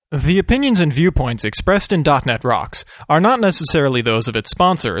The opinions and viewpoints expressed in .NET Rocks are not necessarily those of its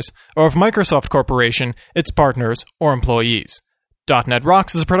sponsors, or of Microsoft Corporation, its partners, or employees. .NET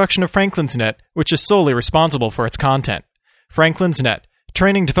Rocks is a production of Franklin's Net, which is solely responsible for its content. Franklin's Net,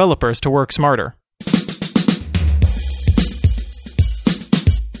 training developers to work smarter.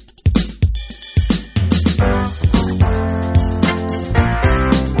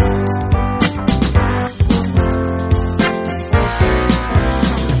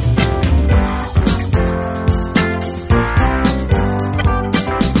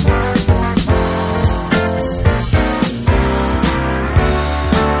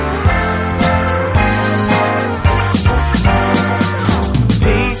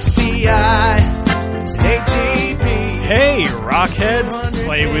 Rockheads,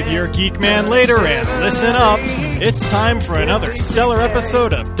 play with your geek man later and listen up. It's time for another stellar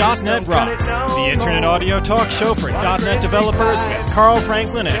episode of .NET Rocks, the internet audio talk show for .NET developers with Carl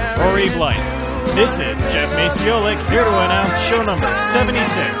Franklin and Rory Blight. This is Jeff Maciolik here to announce show number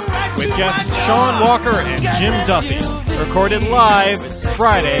 76 with guests Shaun Walker and Jim Duffy, recorded live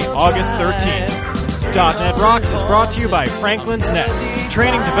Friday, August 13th. .NET Rocks is brought to you by Franklin's Net,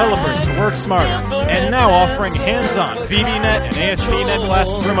 training developers to work smarter, and now offering hands-on VBNet and ASP.NET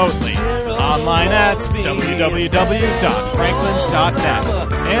classes remotely. Online at www.franklins.net,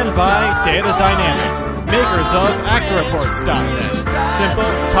 and by Data Dynamics, makers of ActReports.net.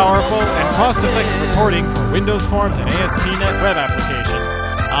 Simple, powerful, and cost-effective reporting for Windows Forms and ASP.NET web applications.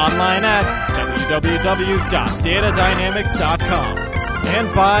 Online at www.datadynamics.com.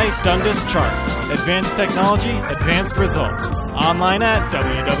 And by Dundas Chart, advanced technology, advanced results. Online at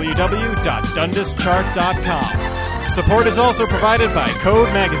www.dundaschart.com. Support is also provided by Code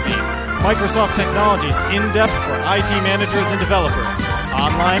Magazine, Microsoft Technologies in-depth for IT managers and developers.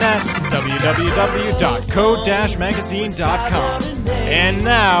 Online at www.code-magazine.com. And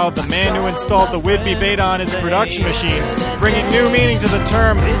now, the man who installed the Whidbey beta on his production machine, bringing new meaning to the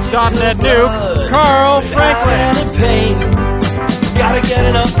term .NetNuke, Carl Franklin. Gotta get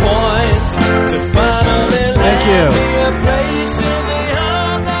enough points to finally Thank you.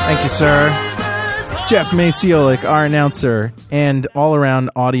 Thank you, sir. Jeff Maciolik, our announcer and all-around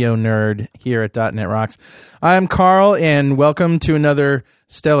audio nerd here at .NET Rocks. I'm Carl, and welcome to another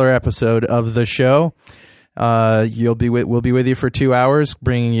stellar episode of the show. We'll be with you for 2 hours,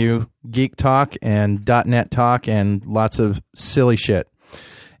 bringing you geek talk and .NET talk and lots of silly shit.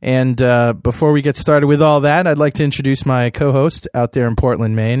 And before we get started with all that, I'd like to introduce my co-host out there in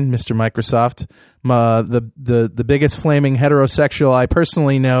Portland, Maine, Mr. Microsoft, the biggest flaming heterosexual I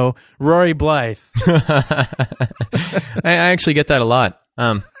personally know, Rory Blythe. I actually get that a lot.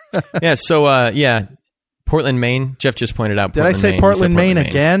 Portland, Maine. Jeff just pointed out Portland, Did I say Maine. Portland, Maine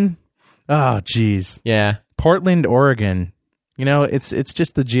again? Oh, geez. Yeah. Portland, Oregon. You know, it's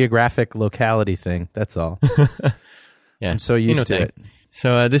just the geographic locality thing. That's all. Yeah. I'm so used to it.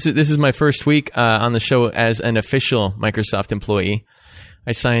 So this is my first week on the show as an official Microsoft employee.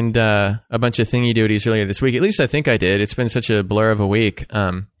 I signed a bunch of thingy duties earlier this week. At least I think I did. It's been such a blur of a week.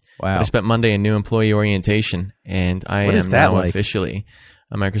 Wow. I spent Monday in new employee orientation, and I am now officially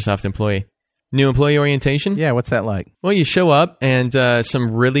a Microsoft employee. New employee orientation? Yeah, what's that like? Well, you show up, and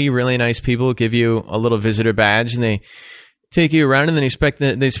some really, really nice people give you a little visitor badge, and they take you around, and then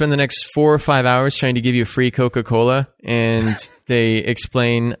they spend the next 4 or 5 hours trying to give you free Coca-Cola, and they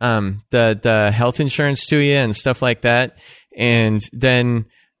explain the health insurance to you and stuff like that. And then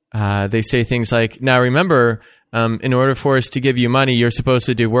they say things like, now remember, in order for us to give you money, you're supposed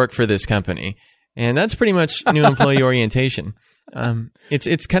to do work for this company. And that's pretty much new employee orientation.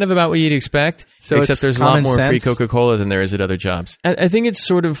 It's kind of about what you'd expect, so except there's a lot more free sense. Coca-Cola than there is at other jobs. I think it's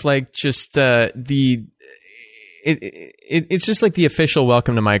sort of like just It's just like the official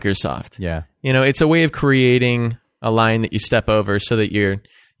welcome to Microsoft. Yeah. You know, it's a way of creating a line that you step over so that you're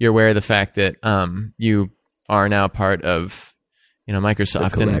aware of the fact that you are now part of,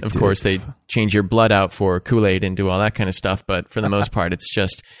 Microsoft. And of course they change your blood out for Kool-Aid and do all that kind of stuff, but for the most part it's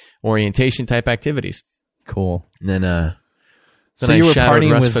just orientation type activities. Cool. And then so I you were shadowed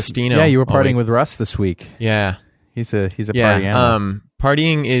partying Russ with Festino. Yeah, you were partying with Russ this week. Yeah. He's a party animal.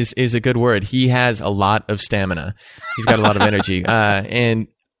 Partying is a good word. He has a lot of stamina. He's got a lot of energy. And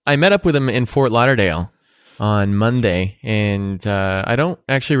I met up with him in Fort Lauderdale on Monday, and I don't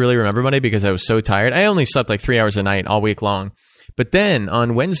actually really remember Monday because I was so tired. I only slept like 3 hours a night all week long. But then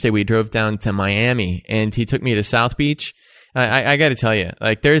on Wednesday, we drove down to Miami, and he took me to South Beach. I got to tell you,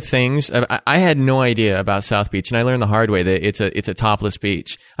 like, there are things I had no idea about South Beach, and I learned the hard way that it's a topless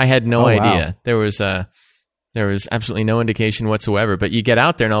beach. I had no idea. Wow. There was absolutely no indication whatsoever. But you get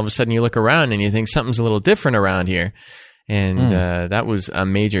out there, and all of a sudden you look around, and you think something's a little different around here. And that was a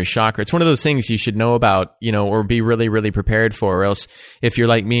major shocker. It's one of those things you should know about, or be really, really prepared for, or else if you're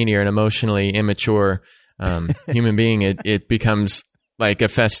like me and you're an emotionally immature human being, it becomes like a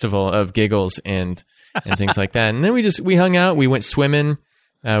festival of giggles and things like that. And then we hung out, we went swimming,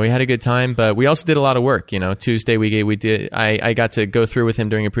 we had a good time, but we also did a lot of work. Tuesday I got to go through with him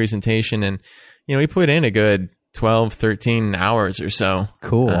during a presentation, and we put in a good 12, 13 hours or so.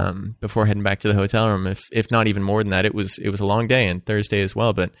 Cool. Before heading back to the hotel room, if not even more than that. It was a long day, and Thursday as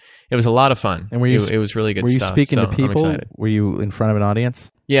well, but it was a lot of fun. And it was really good stuff. Were you speaking to I'm people? excited. Were you in front of an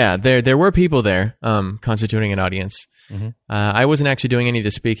audience? Yeah, there were people there constituting an audience. Mm-hmm. I wasn't actually doing any of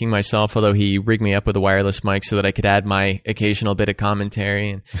the speaking myself, although he rigged me up with a wireless mic so that I could add my occasional bit of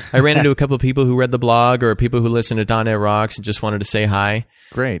commentary. And I ran into a couple of people who read the blog or people who listen to .NET Rocks and just wanted to say hi.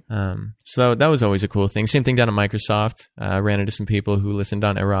 Great. So that was always a cool thing. Same thing down at Microsoft. I ran into some people who listened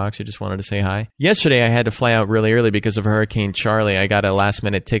to .NET Rocks who just wanted to say hi. Yesterday, I had to fly out really early because of Hurricane Charlie. I got a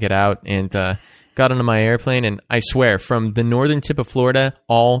last-minute ticket out and got onto my airplane, and I swear, from the northern tip of Florida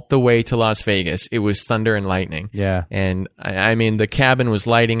all the way to Las Vegas, it was thunder and lightning. Yeah. And I mean, the cabin was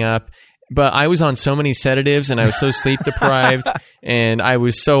lighting up, but I was on so many sedatives and I was so sleep deprived and I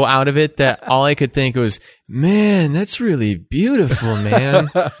was so out of it that all I could think was, man, that's really beautiful, man.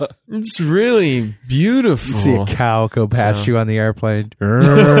 It's really beautiful. You see a cow go past you on the airplane.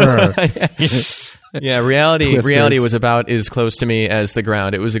 Yeah, reality was about as close to me as the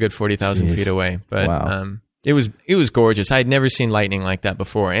ground. It was a good 40,000 feet away, but wow. It was gorgeous. I had never seen lightning like that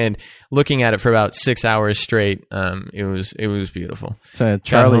before, and looking at it for about 6 hours straight, it was beautiful. So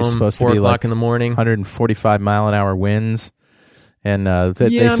Charlie's supposed to be 4 o'clock like in the morning, 145 mile an hour winds, and they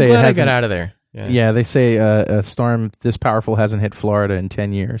I'm say glad I got out of there. Yeah, they say a storm this powerful hasn't hit Florida in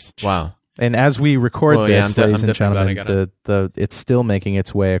 10 years. Wow. And as we record this, ladies and gentlemen, it. it's still making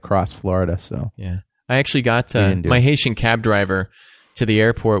its way across Florida. So yeah, I actually got my Haitian cab driver to the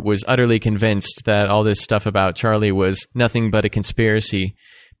airport was utterly convinced that all this stuff about Charlie was nothing but a conspiracy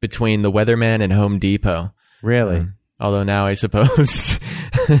between the weatherman and Home Depot. Really? Although now I suppose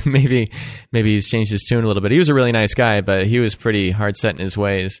maybe he's changed his tune a little bit. He was a really nice guy, but he was pretty hard set in his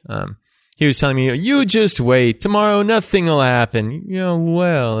ways. He was telling me, you just wait. Tomorrow, nothing will happen.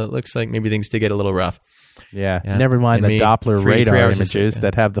 Well, it looks like maybe things did get a little rough. Yeah. Never mind the Doppler radar images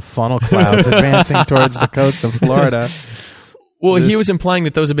that have the funnel clouds advancing towards the coast of Florida. Well, he was implying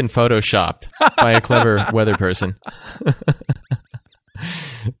that those have been photoshopped by a clever weather person.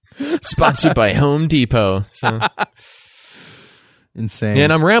 Sponsored by Home Depot. So. Insane.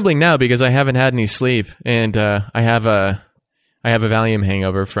 And I'm rambling now because I haven't had any sleep, and I have a Valium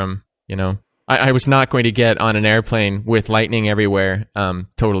hangover from... I was not going to get on an airplane with lightning everywhere,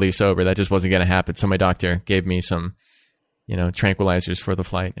 totally sober. That just wasn't going to happen. So my doctor gave me some, tranquilizers for the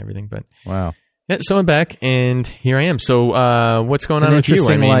flight and everything. But wow. Yeah, so I'm back, and here I am. So what's going on with you?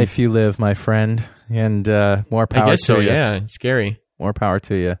 Interesting life you live, my friend, and more power to you. I guess so, yeah. It's scary. More power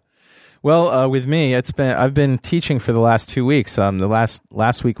to you. Well, with me, I've been teaching for the last 2 weeks. The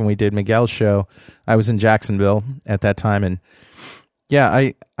last week when we did Miguel's show, I was in Jacksonville at that time, and yeah,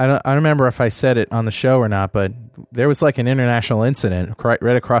 I don't remember if I said it on the show or not, but there was like an international incident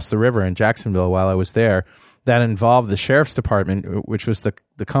right across the river in Jacksonville while I was there that involved the sheriff's department, which was the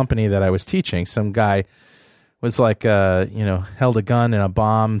company that I was teaching. Some guy was like, held a gun and a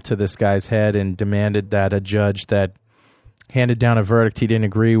bomb to this guy's head and demanded that a judge that handed down a verdict he didn't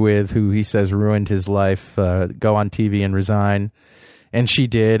agree with, who he says ruined his life, go on TV and resign. And she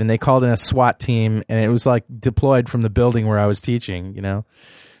did, and they called in a SWAT team, and it was like deployed from the building where I was teaching, I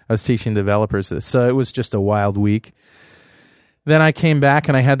was teaching developers this. So it was just a wild week. Then I came back,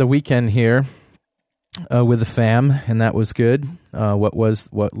 and I had the weekend here with the fam, and that was good, what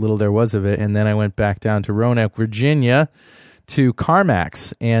little there was of it. And then I went back down to Roanoke, Virginia, to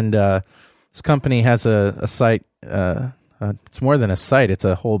CarMax. And this company has a site, it's more than a site, it's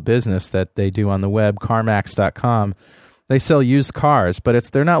a whole business that they do on the web, CarMax.com. They sell used cars, but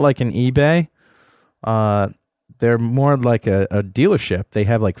they're not like an eBay. They're more like a dealership. They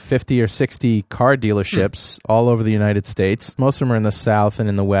have like 50 or 60 car dealerships all over the United States. Most of them are in the South and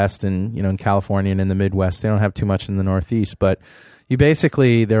in the West and, in California and in the Midwest. They don't have too much in the Northeast, but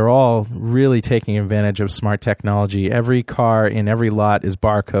they're all really taking advantage of smart technology. Every car in every lot is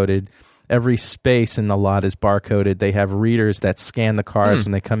barcoded. Every space in the lot is barcoded. They have readers that scan the cars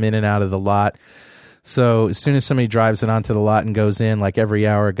when they come in and out of the lot. So as soon as somebody drives it onto the lot and goes in, like every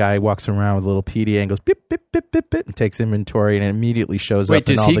hour, a guy walks around with a little PDA and goes beep, beep, beep, beep, beep, and takes inventory, and it immediately shows up. Wait,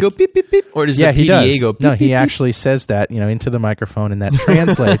 does he go beep, beep, beep? Or does the PDA go beep, No, beep, he beep? actually says that, into the microphone, and that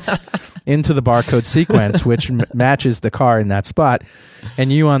translates into the barcode sequence, which matches the car in that spot.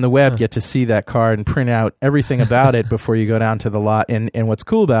 And you on the web get to see that car and print out everything about it before you go down to the lot. And what's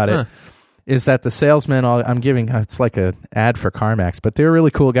cool about it is that the salesmen, I'm giving, it's like an ad for CarMax, but they're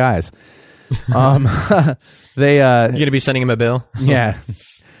really cool guys. They You're going to be sending him a bill? Yeah.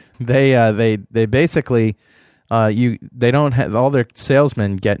 They basically, they don't have, all their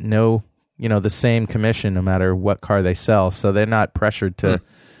salesmen get the same commission no matter what car they sell. So they're not pressured to,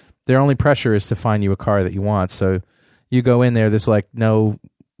 their only pressure is to find you a car that you want. So you go in there, there's like no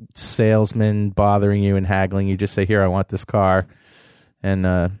salesman bothering you and haggling. You just say, here, I want this car. And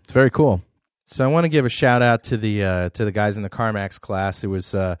it's very cool. So I want to give a shout out to the guys in the CarMax class. It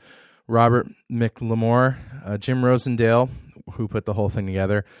was Robert McLemore, Jim Rosendale, who put the whole thing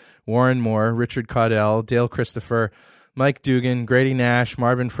together, Warren Moore, Richard Caudell, Dale Christopher, Mike Dugan, Grady Nash,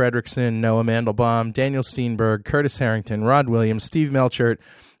 Marvin Fredrickson, Noah Mandelbaum, Daniel Steenberg, Curtis Harrington, Rod Williams, Steve Melchert,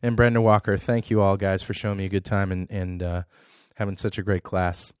 and Brenda Walker. Thank you all, guys, for showing me a good time and having such a great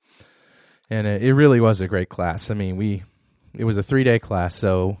class. And it really was a great class. I mean, it was a 3-day class,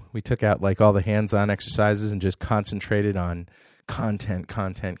 so we took out like all the hands-on exercises and just concentrated on content.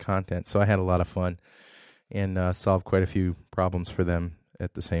 So I had a lot of fun and solved quite a few problems for them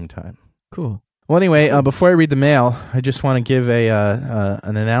at the same time. Cool. Well, anyway, before I read the mail, I just want to give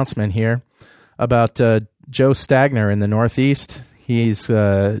an announcement here about Joe Stagner in the Northeast. He's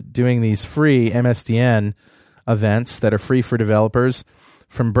doing these free MSDN events that are free for developers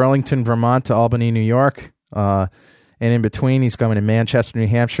from Burlington, Vermont to Albany, New York. And in between, he's going to Manchester, New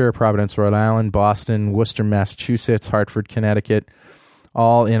Hampshire, Providence, Rhode Island, Boston, Worcester, Massachusetts, Hartford, Connecticut,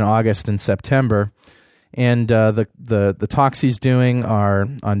 all in August and September. And the talks he's doing are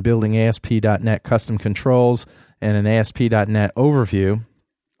on building ASP.NET custom controls and an ASP.NET overview.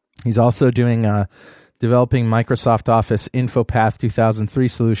 He's also doing developing Microsoft Office InfoPath 2003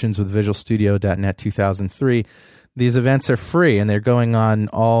 solutions with Visual Studio.NET 2003. These events are free, and they're going on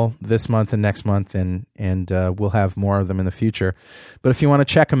all this month and next month, and we'll have more of them in the future. But if you want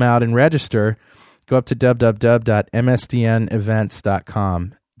to check them out and register, go up to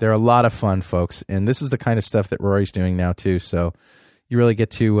www.msdnevents.com. They're a lot of fun, folks, and this is the kind of stuff that Rory's doing now too. So you really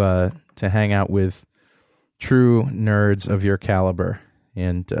get to hang out with true nerds of your caliber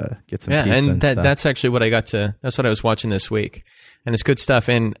and get some pizza and stuff. That's actually what I got to. That's what I was watching this week, and it's good stuff.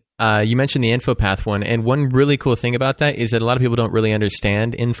 And you mentioned the InfoPath one, and one really cool thing about that is that a lot of people don't really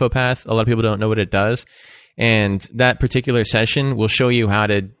understand InfoPath. A lot of people don't know what it does, and that particular session will show you how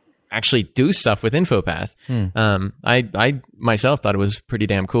to actually do stuff with InfoPath. I myself thought it was pretty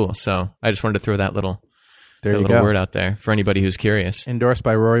damn cool, so I just wanted to throw that little word out there for anybody who's curious. Endorsed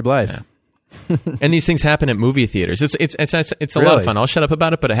by Rory Blythe. Yeah. And these things happen at movie theaters. It's a lot of fun. I'll shut up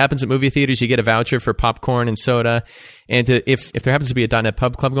about it, but it happens at movie theaters. You get a voucher for popcorn and soda, and if there happens to be a .NET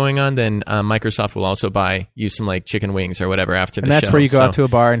Pub Club going on, then Microsoft will also buy you some like chicken wings or whatever after the show. And that's where you go out to a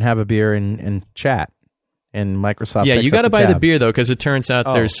bar and have a beer and chat. And Microsoft. Yeah, you got to buy tab. the beer though, because it turns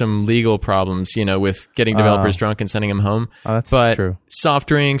out there's some legal problems, with getting developers drunk and sending them home. Oh, that's true. Soft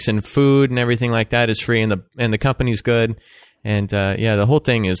drinks and food and everything like that is free, and the company's good. And the whole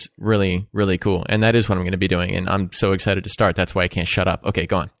thing is really, really cool. And that is what I'm going to be doing. And I'm so excited to start. That's why I can't shut up. Okay,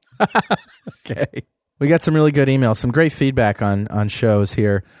 go on. Okay. We got some really good emails, some great feedback on shows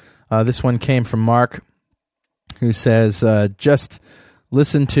here. This one came from Mark, who says, just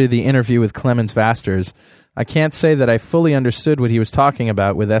listen to the interview with Clemens Vasters. I can't say that I fully understood what he was talking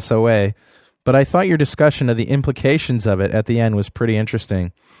about with SOA, but I thought your discussion of the implications of it at the end was pretty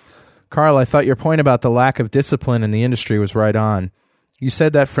interesting. Carl, I thought your point about the lack of discipline in the industry was right on. You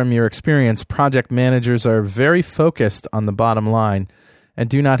said that from your experience, project managers are very focused on the bottom line and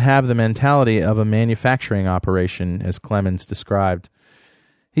do not have the mentality of a manufacturing operation, as Clemens described.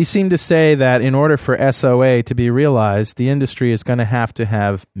 He seemed to say that in order for SOA to be realized, the industry is going to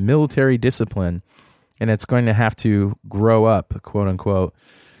have military discipline, and it's going to have to grow up, quote unquote.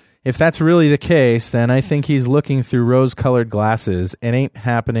 If that's really the case, then I think he's looking through rose-colored glasses. It ain't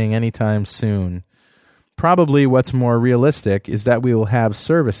happening anytime soon. Probably what's more realistic is that we will have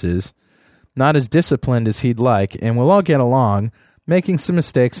services, not as disciplined as he'd like, and we'll all get along, making some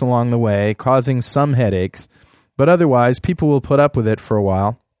mistakes along the way, causing some headaches, but otherwise people will put up with it for a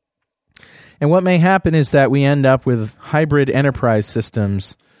while. And what may happen is that we end up with hybrid enterprise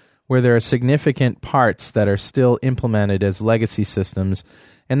systems where there are significant parts that are still implemented as legacy systems,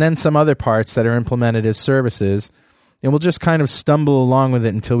 and then some other parts that are implemented as services, and we'll just kind of stumble along with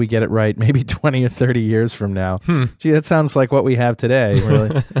it until we get it right, maybe 20 or 30 years from now. Gee, that sounds like what we have today,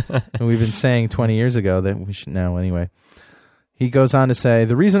 really. And we've been saying 20 years ago that we should know anyway. He goes on to say,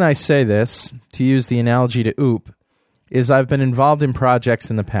 the reason I say this, to use the analogy to OOP, is I've been involved in projects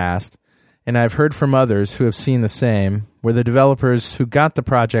in the past, and I've heard from others who have seen the same, where the developers who got the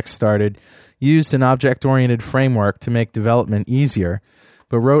project started used an object-oriented framework to make development easier,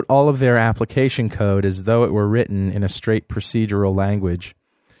 but wrote all of their application code as though it were written in a straight procedural language.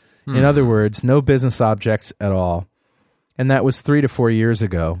 In other words, no business objects at all. And that was 3 to 4 years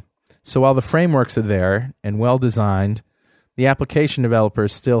ago. So while the frameworks are there and well designed, the application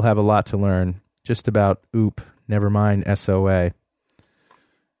developers still have a lot to learn. Just about never mind SOA.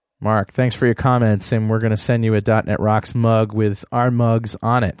 Mark, thanks for your comments, and we're going to send you a .NET Rocks mug with our mugs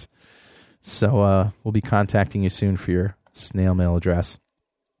on it. So we'll be contacting you soon for your snail mail address.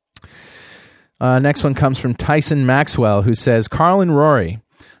 Next one comes from Tyson Maxwell, who says, Carl and Rory,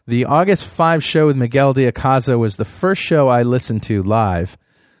 the August 5 show with Miguel Diacaza was the first show I listened to live.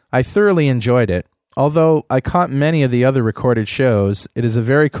 I thoroughly enjoyed it. Although I caught many of the other recorded shows, it is a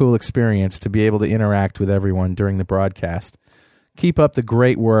very cool experience to be able to interact with everyone during the broadcast. Keep up the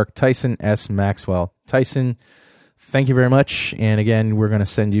great work, Tyson S. Maxwell. Tyson, thank you very much. And again, we're going to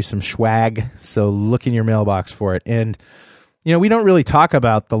send you some swag, so look in your mailbox for it. And, you know, we don't really talk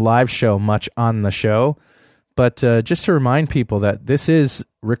about the live show much on the show, but just to remind people that this is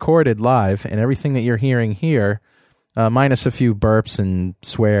recorded live, and everything that you're hearing here, minus a few burps and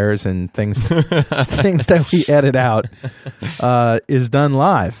swears and things things that we edit out, is done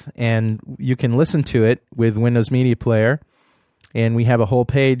live. And you can listen to it with Windows Media Player. And we have a whole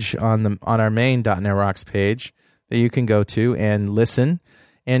page on our main .NET Rocks page that you can go to and listen.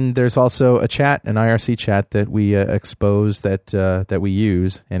 And there's also a chat, an IRC chat that we expose that we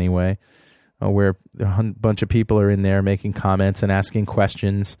use anyway, where a bunch of people are in there making comments and asking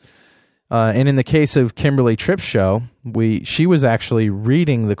questions. And in the case of Kimberly Tripp's show, she was actually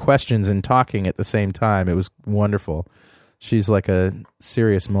reading the questions and talking at the same time. It was wonderful. She's like a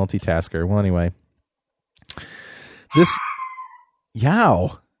serious multitasker. Well, anyway,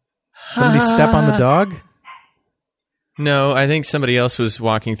 Yow. Somebody step on the dog? No, I think somebody else was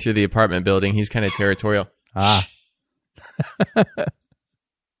walking through the apartment building. He's kind of territorial.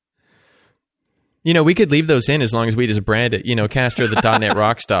 You know, we could leave those in as long as we just brand it. You know, Castro the .NET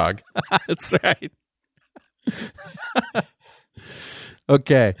Rocks dog. That's right.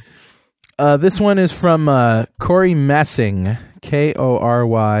 Okay. This one is from Corey Messing. Korymashing.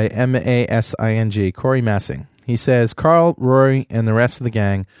 Corey Messing. He says, Carl, Rory, and the rest of the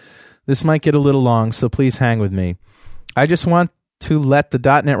gang, this might get a little long, so please hang with me. I just want to let the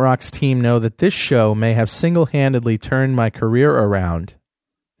 .NET Rocks team know that this show may have single-handedly turned my career around.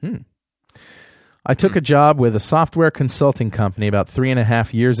 I took a job with a software consulting company about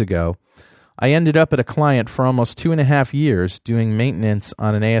 3.5 years ago. I ended up at a client for almost 2.5 years doing maintenance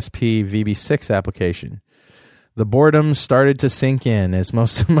on an ASP VB6 application. The boredom started to sink in as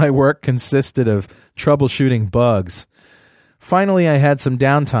most of my work consisted of troubleshooting bugs. Finally, I had some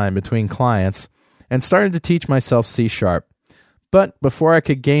downtime between clients and started to teach myself C#. But before I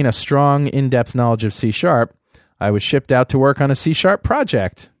could gain a strong, in-depth knowledge of C#, I was shipped out to work on a C#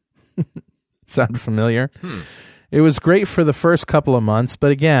 project. Sound familiar? It was great for the first couple of months,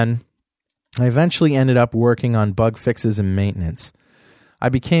 but again, I eventually ended up working on bug fixes and maintenance. I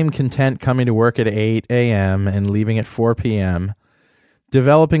became content coming to work at 8 a.m. and leaving at 4 p.m.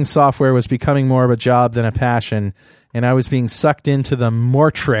 Developing software was becoming more of a job than a passion, and I was being sucked into the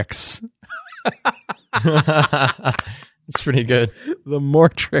Mortrix. It's pretty good. The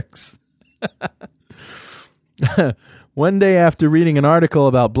Mortrix. One day after reading an article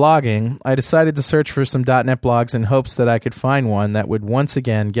about blogging, I decided to search for some .NET blogs in hopes that I could find one that would once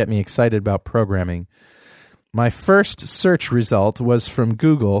again get me excited about programming. My first search result was from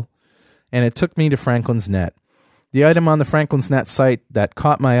Google, and it took me to Franklin's Net. The item on the Franklin's Net site that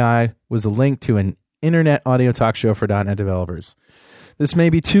caught my eye was a link to an internet audio talk show for .NET developers. This may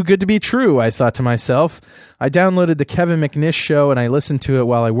be too good to be true, I thought to myself. I downloaded the Kevin McNish show, and I listened to it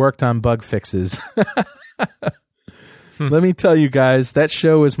while I worked on bug fixes. Let me tell you guys, that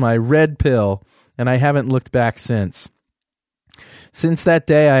show was my red pill, and I haven't looked back since. Since that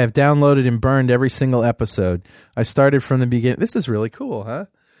day, I have downloaded and burned every single episode. I started from the beginning. This is really cool, huh?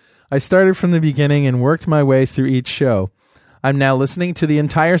 I started from the beginning and worked my way through each show. I'm now listening to the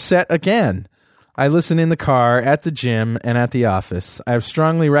entire set again. I listen in the car, at the gym, and at the office. I have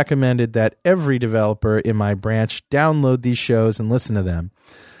strongly recommended that every developer in my branch download these shows and listen to them.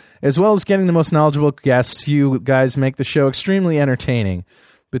 As well as getting the most knowledgeable guests, you guys make the show extremely entertaining.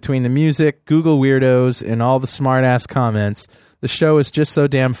 Between the music, Google weirdos, and all the smart-ass comments, the show is just so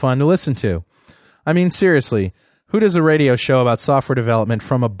damn fun to listen to. I mean, seriously, who does a radio show about software development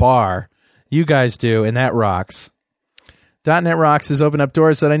from a bar? You guys do, and that rocks. .NET Rocks has opened up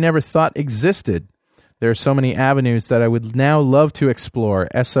doors that I never thought existed. There are so many avenues that I would now love to explore.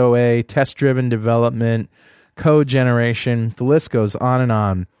 SOA, test-driven development, code generation, the list goes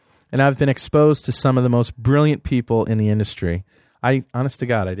on. And I've been exposed to some of the most brilliant people in the industry. Honest to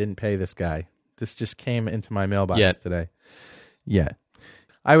God, I didn't pay this guy. This just came into my mailbox today. Yeah.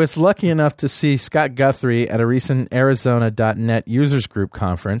 I was lucky enough to see Scott Guthrie at a recent Arizona.net users group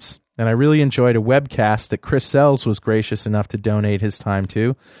conference, and I really enjoyed a webcast that Chris Sells was gracious enough to donate his time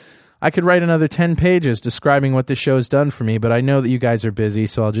to. I could write another 10 pages describing what this show has done for me, but I know that you guys are busy,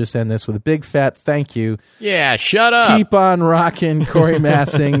 so I'll just end this with a big fat thank you. Yeah, shut up. Keep on rocking, Corey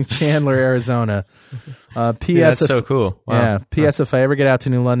Massing, Chandler, Arizona. P.S. That's so cool. Wow. Yeah. P.S. If I ever get out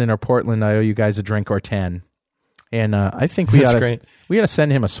to New London or Portland, I owe you guys a drink or 10. And I think we ought to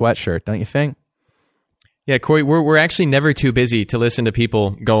send him a sweatshirt, don't you think? Yeah, Corey, we're actually never too busy to listen to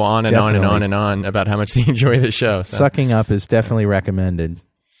people go on and on and on and on about how much they enjoy the show. So. Sucking up is definitely recommended.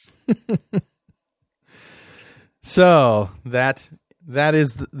 So that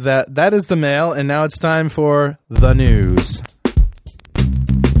is the mail, and now it's time for the news.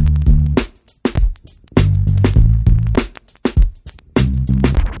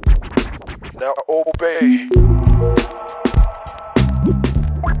 Now obey.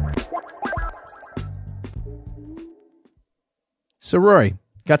 So Roy,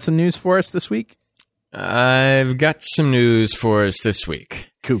 got some news for us this week? I've got some news for us this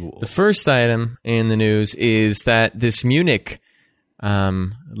week. Cool. The first item in the news is that this Munich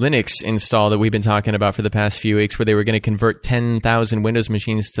Linux install that we've been talking about for the past few weeks, where they were going to convert 10,000 Windows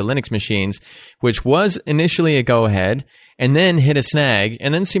machines to Linux machines, which was initially a go-ahead, and then hit a snag,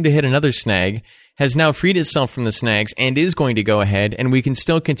 and then seemed to hit another snag, has now freed itself from the snags and is going to go ahead, and we can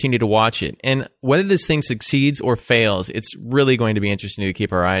still continue to watch it. And whether this thing succeeds or fails, it's really going to be interesting to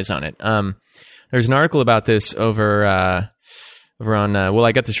keep our eyes on it. There's an article about this over on,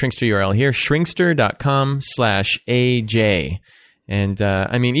 I got the Shrinkster URL here, shrinkster.com/AJ. And,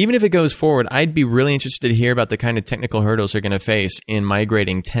 I mean, even if it goes forward, I'd be really interested to hear about the kind of technical hurdles they're going to face in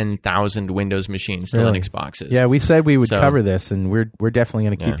migrating 10,000 Windows machines to Linux boxes. Yeah, we said we would cover this, and we're definitely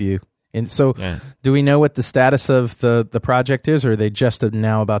going to keep you. And so, do we know what the status of the project is, or are they just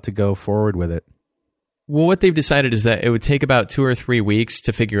now about to go forward with it? Well, what they've decided is that it would take about 2 or 3 weeks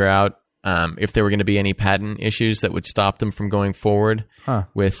to figure out if there were going to be any patent issues that would stop them from going forward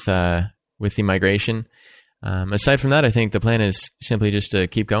with the migration. Aside from that, I think the plan is simply just to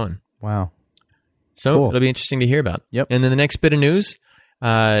keep going. Wow. So cool. It'll be interesting to hear about. Yep. And then the next bit of news,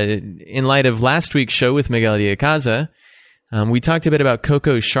 in light of last week's show with Miguel Diacaza, we talked a bit about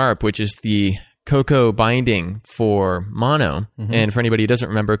Cocoa Sharp, which is the Cocoa binding for Mono. Mm-hmm. And for anybody who doesn't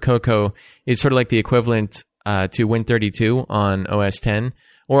remember, Cocoa is sort of like the equivalent to Win32 on OS X,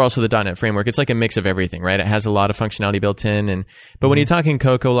 or also the .NET framework. It's like a mix of everything, right? It has a lot of functionality built in. But when you're talking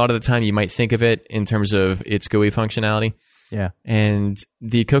Cocoa, a lot of the time you might think of it in terms of its GUI functionality. Yeah. And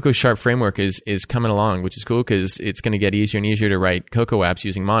the Cocoa Sharp framework is coming along, which is cool because it's going to get easier and easier to write Cocoa apps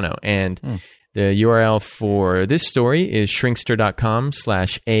using Mono. And the URL for this story is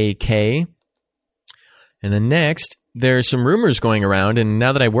shrinkster.com/AK. And then next, there's some rumors going around, and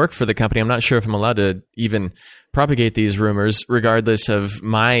now that I work for the company, I'm not sure if I'm allowed to even propagate these rumors, regardless of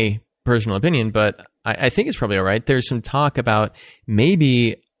my personal opinion, but I think it's probably all right. There's some talk about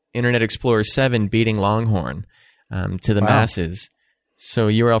maybe Internet Explorer 7 beating Longhorn to the masses. So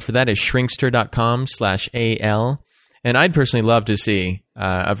URL for that is shrinkster.com/AL. And I'd personally love to see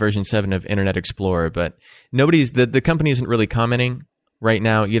a version 7 of Internet Explorer, but the company isn't really commenting right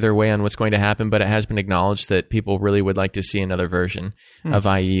now either way on what's going to happen, but it has been acknowledged that people really would like to see another version of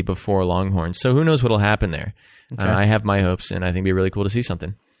IE before Longhorn. So who knows what'll happen there. Okay. I have my hopes, and I think it'd be really cool to see something.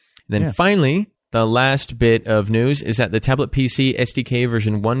 And then finally, the last bit of news is that the Tablet PC SDK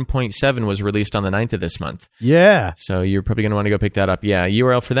version 1.7 was released on the 9th of this month. Yeah. So you're probably going to want to go pick that up. Yeah,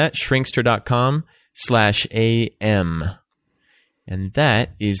 URL for that, shrinkster.com/AM. And that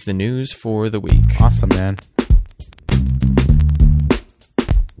is the news for the week. Awesome, man.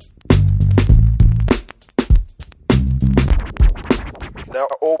 Now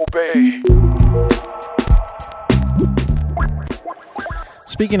obey.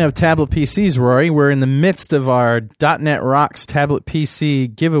 Speaking of tablet PCs, Rory, we're in the midst of our .NET Rocks tablet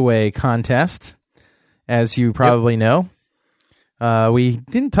PC giveaway contest, as you probably know. We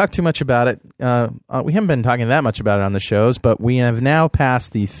didn't talk too much about it. We haven't been talking that much about it on the shows, but we have now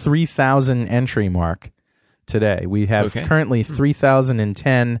passed the 3,000 entry mark today. We have currently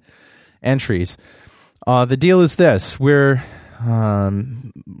 3,010 entries. The deal is this. We're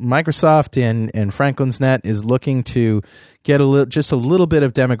Microsoft and Franklin's Net is looking to get just a little bit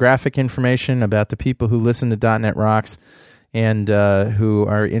of demographic information about the people who listen to .NET Rocks and who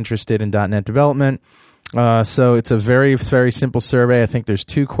are interested in .NET development. So it's a very, very simple survey. I think there's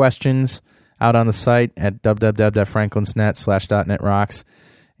 2 questions out on the site at www.franklinsnet/.netrocks.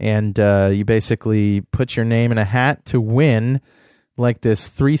 And you basically put your name in a hat to win like this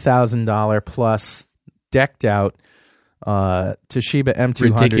 $3,000 plus decked out Toshiba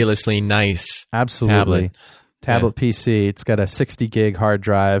M200. Ridiculously nice. Absolutely. Tablet PC. It's got a 60 gig hard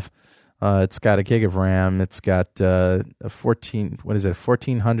drive. It's got a gig of RAM. It's got a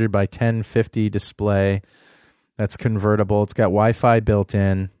 1400 by 1050 display that's convertible. It's got Wi-Fi built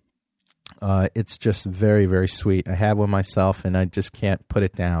in. It's just very, very sweet. I have one myself, and I just can't put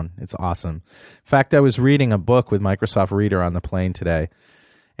it down. It's awesome. In fact, I was reading a book with Microsoft Reader on the plane today,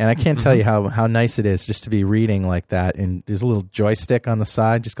 and I can't tell you how nice it is just to be reading like that. And there's a little joystick on the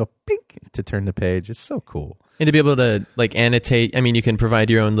side. Just go pink to turn the page. It's so cool. And to be able to like annotate, I mean, you can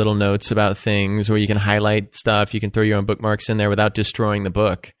provide your own little notes about things, or you can highlight stuff. You can throw your own bookmarks in there without destroying the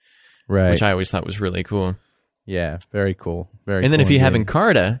book, Right. which I always thought was really cool. Yeah, very cool. Very. And then cool if you have indeed.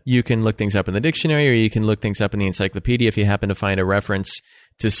 Encarta, you can look things up in the dictionary, or you can look things up in the encyclopedia if you happen to find a reference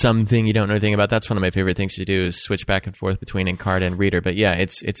to something you don't know anything about. That's one of my favorite things to do, is switch back and forth between Encarta and Reader. But yeah,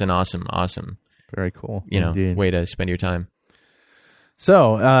 it's an awesome Very cool. way to spend your time.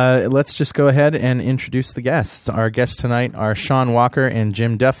 So let's just go ahead and introduce the guests. Our guests tonight are Shaun Walker and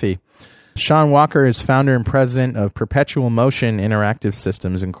Jim Duffy. Shaun Walker is founder and president of Perpetual Motion Interactive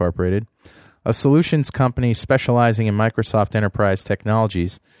Systems Incorporated, a solutions company specializing in Microsoft enterprise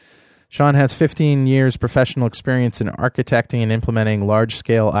technologies. Shaun has 15 years professional experience in architecting and implementing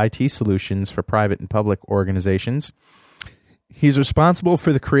large-scale IT solutions for private and public organizations. He's responsible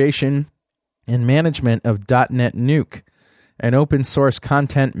for the creation and management of DotNetNuke, an open-source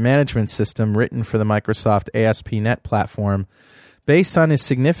content management system written for the Microsoft ASP.NET platform. Based on his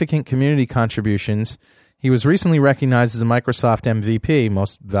significant community contributions, he was recently recognized as a Microsoft MVP,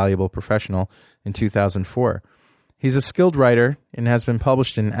 Most Valuable Professional, in 2004. He's a skilled writer and has been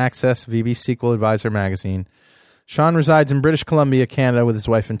published in Access, VB SQL Advisor magazine. Shaun resides in British Columbia, Canada, with his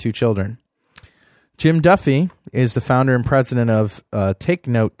wife and 2 children. Jim Duffy is the founder and president of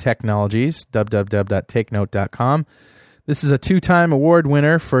TakeNote Technologies, www.takenote.com. This is a 2-time award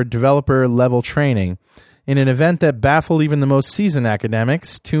winner for developer-level training. In an event that baffled even the most seasoned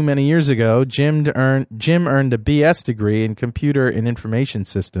academics, too many years ago, Jim earned a BS degree in Computer and Information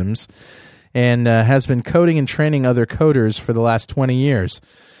Systems and has been coding and training other coders for the last 20 years.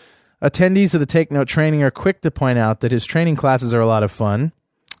 Attendees of the Take Note training are quick to point out that his training classes are a lot of fun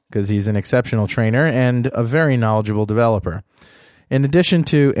because he's an exceptional trainer and a very knowledgeable developer. In addition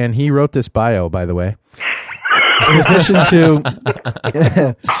to, and he wrote this bio, by the way, in addition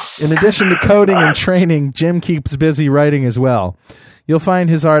to coding and training, Jim keeps busy writing as well. You'll find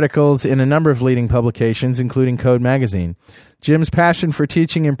his articles in a number of leading publications, including Code Magazine. Jim's passion for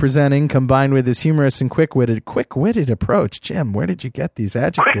teaching and presenting, combined with his humorous and quick-witted approach. Jim, where did you get these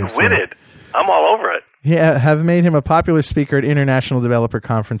adjectives? Quick-witted? I'm all over it. Yeah, have made him a popular speaker at international developer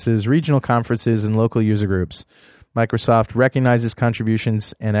conferences, regional conferences, and local user groups. Microsoft recognizes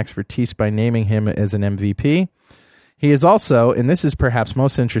contributions and expertise by naming him as an MVP. He is also, and this is perhaps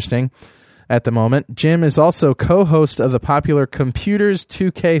most interesting at the moment, Jim is also co-host of the popular Computers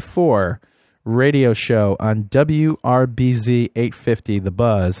 2K4 radio show on WRBZ 850, The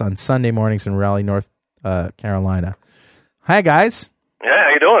Buzz, on Sunday mornings in Raleigh, North Carolina. Hi, guys. Yeah,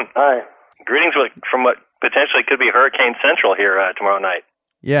 how you doing? Hi. Greetings from what potentially could be Hurricane Central here tomorrow night.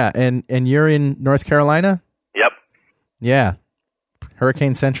 Yeah, and you're in North Carolina? Yep. Yeah,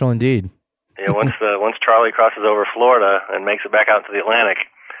 Hurricane Central indeed. Yeah, once Charlie crosses over Florida and makes it back out to the Atlantic,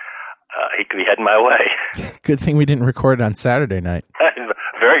 he could be heading my way. Good thing we didn't record it on Saturday night.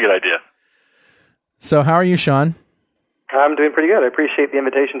 Very good idea. So how are you, Shaun? I'm doing pretty good. I appreciate the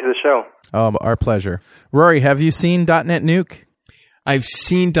invitation to the show. Oh, our pleasure. Rory, have you seen .NetNuke? I've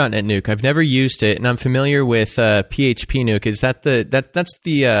seen .NetNuke. I've never used it, and I'm familiar with PHP Nuke. Is that that's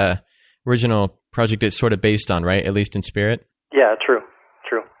the original project it's sort of based on, right? At least in spirit? Yeah, true.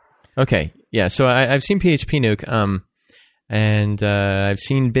 Okay, yeah. So I've seen PHP Nuke, and I've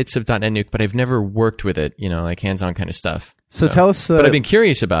seen bits of .NetNuke, but I've never worked with it, like hands-on kind of stuff. So tell us... but I've been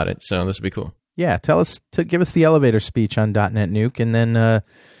curious about it, so this would be cool. Yeah, give us the elevator speech on .NetNuke, and then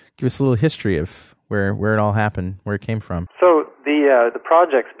give us a little history of where it all happened, where it came from. So the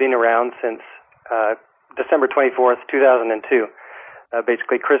project's been around since December 24th, 2002,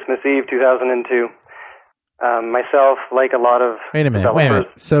 basically Christmas Eve 2002. Myself, like a lot of Wait a developers. minute.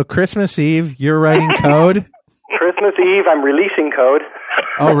 So Christmas Eve, you're writing code? Christmas Eve, I'm releasing code.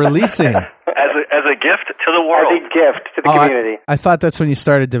 Oh, releasing. As a gift to the world. As a gift to the community. I thought that's when you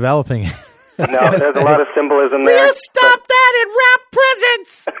started developing it. No, there's a lot of symbolism there. Will you stop that and wrap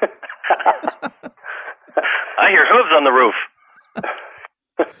presents? hear hooves on the roof.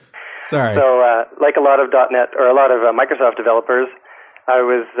 Sorry. So, like a lot of .NET or a lot of Microsoft developers, I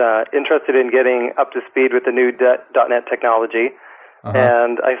was interested in getting up to speed with the new .NET technology,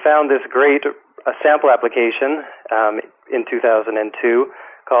 and I found this great sample application in 2002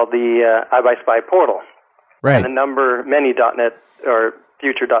 called the iBuySpy portal. Right. And many .NET or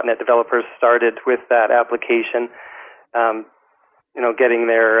future .NET developers started with that application, getting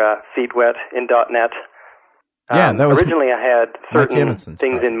their feet wet in .NET. Yeah, that was originally I had certain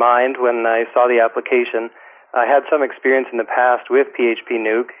things in mind when I saw the application. I had some experience in the past with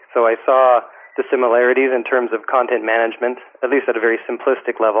PHP-Nuke, so I saw the similarities in terms of content management, at least at a very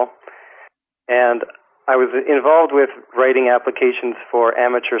simplistic level. And I was involved with writing applications for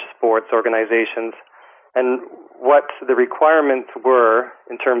amateur sports organizations. And what the requirements were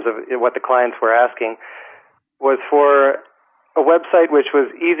in terms of what the clients were asking was for a website which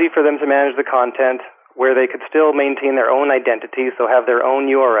was easy for them to manage the content, where they could still maintain their own identity, so have their own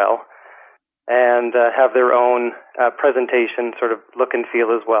URL, and have their own presentation sort of look and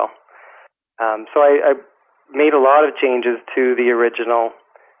feel as well. So I made a lot of changes to the original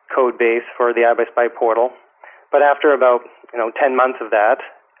code base for the iBuySpy portal. But after about 10 months of that,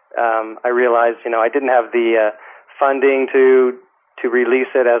 I realized I didn't have the funding to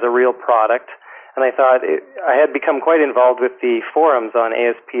release it as a real product, and I thought I had become quite involved with the forums on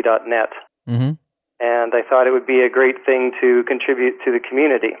ASP.NET. Mm-hmm. And I thought it would be a great thing to contribute to the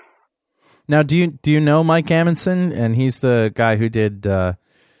community. Now, do you know Mike Amundsen? And he's the guy who did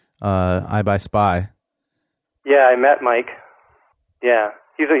iBuySpy. Yeah, I met Mike. Yeah,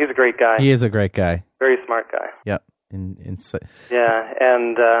 he's a great guy. He is a great guy. Very smart guy. Yep. Yeah,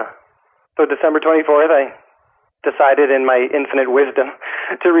 and so December 24th, I decided in my infinite wisdom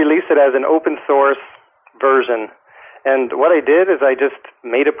to release it as an open source version. And what I did is I just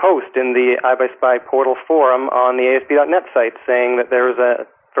made a post in the iBuySpy portal forum on the ASP.NET site saying that there was a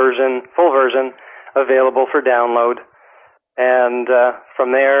full version available for download. And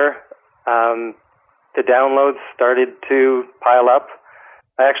from there, the downloads started to pile up.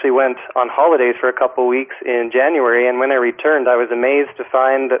 I actually went on holidays for a couple weeks in January, and when I returned, I was amazed to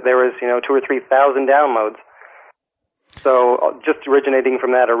find that there was 2,000 or 3,000 downloads. So just originating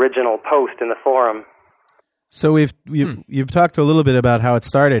from that original post in the forum. So you've talked a little bit about how it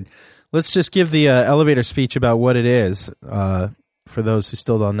started. Let's just give the elevator speech about what it is for those who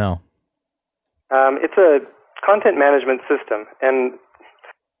still don't know. It's a content management system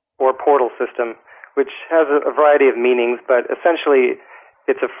or portal system, which has a variety of meanings, but essentially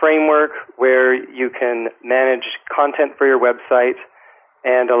it's a framework where you can manage content for your website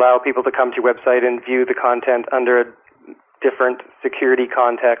and allow people to come to your website and view the content under different security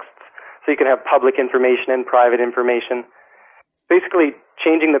contexts. So you can have public information and private information. Basically,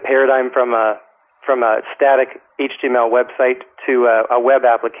 changing the paradigm from a static HTML website to a web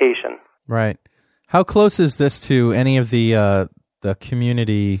application. Right. How close is this to any of the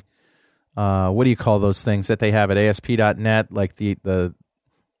community? What do you call those things that they have at ASP.NET? Like the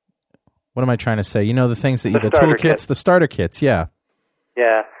what am I trying to say? The things that the toolkits, the starter kits. Yeah.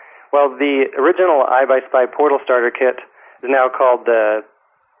 Yeah. Well, the original iBuySpy portal starter kit is now called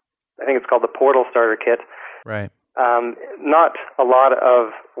I think it's called the Portal Starter Kit. Right. Not a lot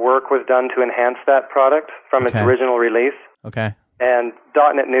of work was done to enhance that product from its original release. Okay. And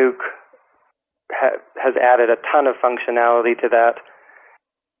DotNetNuke has added a ton of functionality to that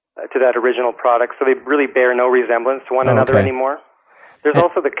original product, so they really bear no resemblance to one another anymore. There's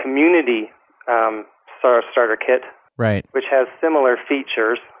also the Community Starter Kit, right, which has similar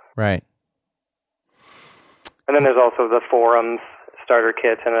features. Right. And then there's also the Forums Starter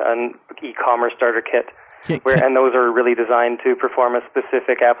Kit and an e-commerce Starter Kit, and those are really designed to perform a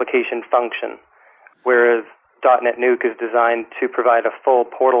specific application function, whereas DotNetNuke is designed to provide a full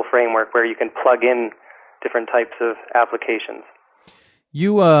portal framework where you can plug in different types of applications.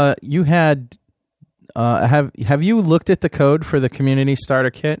 You had have you looked at the code for the Community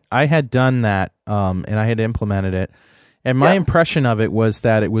Starter Kit? I had done that, and I had implemented it, and my impression of it was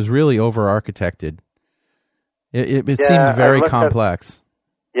that it was really over-architected. It seemed very complex.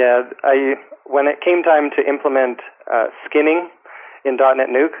 When it came time to implement skinning in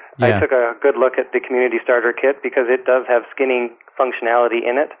DotNetNuke, I took a good look at the Community Starter Kit because it does have skinning functionality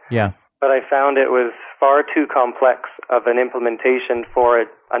in it. Yeah. But I found it was far too complex of an implementation for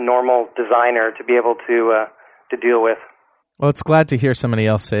a normal designer to be able to deal with. Well, it's glad to hear somebody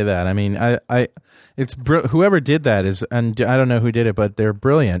else say that. I mean, it's whoever did that is, and I don't know who did it, but they're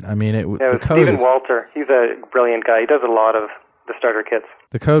brilliant. I mean, it was Stephen Walter. He's a brilliant guy. He does a lot of the starter kits.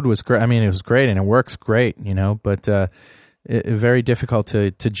 The code was great. I mean, it was great, and it works great, but very difficult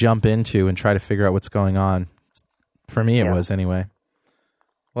to jump into and try to figure out what's going on. For me, it was anyway.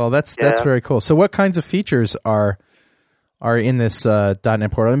 Well, that's very cool. So what kinds of features are in this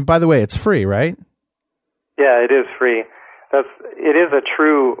 .NET portal? And by the way, it's free, right? Yeah, it is free. It is a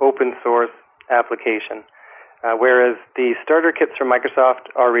true open source application, whereas the starter kits from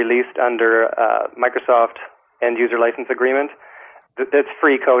Microsoft are released under Microsoft End User License Agreement. That's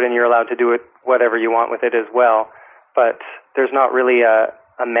free code, and you're allowed to do it whatever you want with it as well. But there's not really a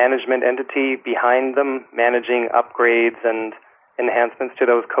management entity behind them managing upgrades and enhancements to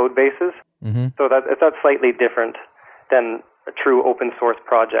those code bases. Mm-hmm. So that's slightly different than a true open source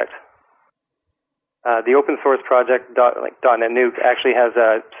project. The open source project, like DotNetNuke, actually has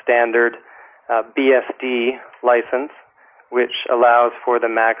a standard BSD license, which allows for the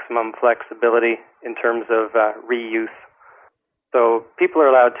maximum flexibility in terms of reuse. So people are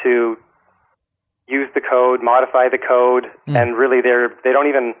allowed to use the code, modify the code, and really they're not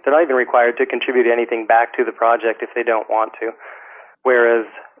even required to contribute anything back to the project if they don't want to. Whereas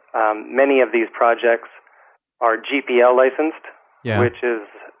many of these projects are GPL licensed, which is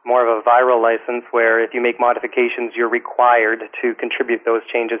more of a viral license where if you make modifications, you're required to contribute those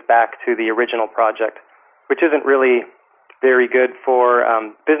changes back to the original project, which isn't really very good for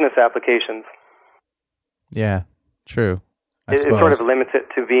business applications. Yeah, true. It sort of limits it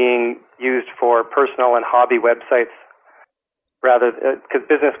to being used for personal and hobby websites, rather because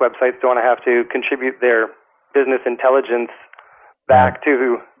business websites don't have to contribute their business intelligence back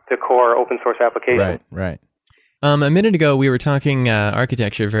to the core open source application. Right. A minute ago, we were talking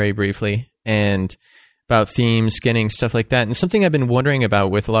architecture very briefly and about themes, skinning, stuff like that. And something I've been wondering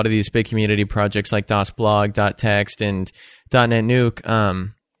about with a lot of these big community projects like DOSBlog, .text, and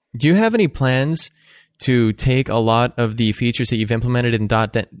 .NetNuke, do you have any plans to take a lot of the features that you've implemented in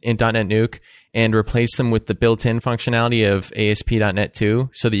 .NetNuke and replace them with the built-in functionality of ASP.NET 2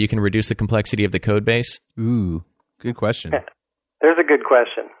 so that you can reduce the complexity of the code base? Ooh, good question. There's a good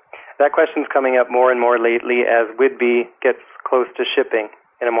question. That question's coming up more and more lately as Whidbey gets close to shipping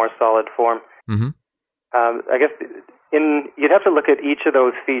in a more solid form. Mm-hmm. I guess you'd have to look at each of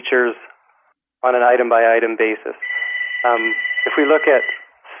those features on an item-by-item basis. If we look at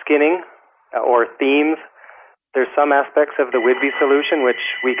skinning or themes, there's some aspects of the Whidbey solution which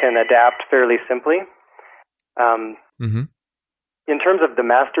we can adapt fairly simply. In terms of the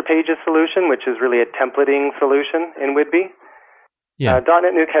master pages solution, which is really a templating solution in Whidbey,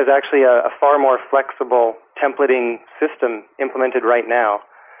 .NetNuke has actually a far more flexible templating system implemented right now.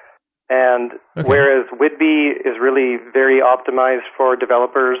 And whereas Whidbey is really very optimized for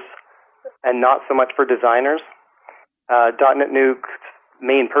developers and not so much for designers, .NetNuke's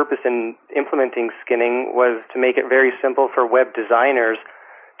main purpose in implementing skinning was to make it very simple for web designers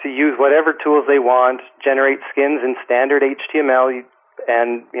to use whatever tools they want, generate skins in standard HTML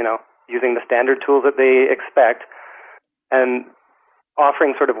and, using the standard tools that they expect, and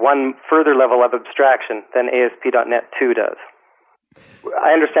offering sort of one further level of abstraction than ASP.NET 2 does.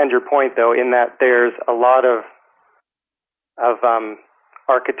 I understand your point, though, in that there's a lot of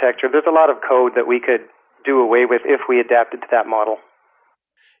architecture. There's a lot of code that we could do away with if we adapted to that model.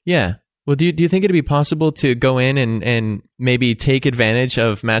 Yeah. Well, do you think it'd be possible to go in and maybe take advantage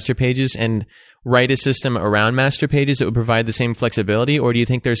of master pages and write a system around master pages that would provide the same flexibility, or do you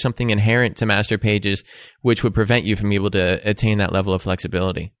think there's something inherent to master pages which would prevent you from being able to attain that level of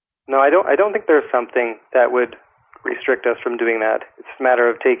flexibility? No, I don't think there's something that would restrict us from doing that. It's a matter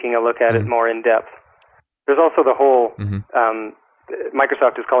of taking a look at it more in depth. There's also the whole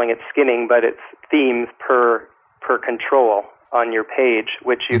Microsoft is calling it skinning, but it's themes per control on your page,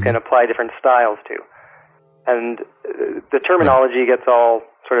 which you can apply different styles to. And the terminology gets all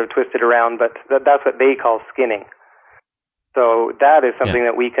sort of twisted around, but that's what they call skinning. So that is something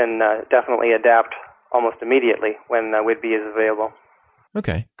that we can definitely adapt almost immediately when Whidbey is available.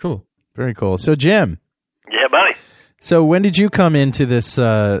 Okay, cool. Very cool. So, Jim. Yeah, buddy. So when did you come into this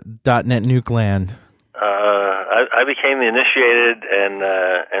 .NetNuke land? I became initiated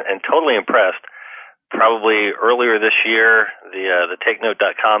and totally impressed. Probably earlier this year, the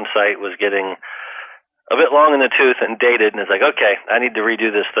TakeNote.com site was getting a bit long in the tooth and dated, and it's like, okay, I need to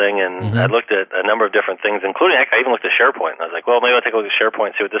redo this thing. And I looked at a number of different things, including, I even looked at SharePoint. And I was like, well, maybe I'll take a look at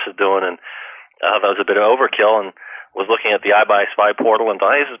SharePoint, see what this is doing. And that was a bit of overkill, and was looking at the iBuySpy portal and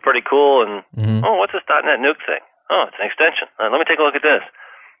thought, hey, this is pretty cool. And, what's this .NetNuke thing? Oh, it's an extension. Let me take a look at this.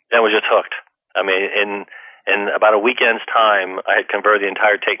 And was just hooked. I mean, in about a weekend's time, I had converted the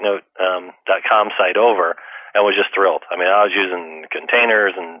entire TakeNote.com site over and was just thrilled. I mean, I was using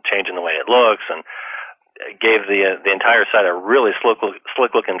containers and changing the way it looks, and gave the entire site a really slick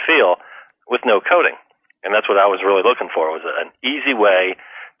look and feel with no coding. And that's what I was really looking for, was an easy way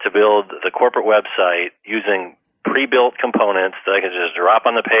to build the corporate website using pre-built components that I could just drop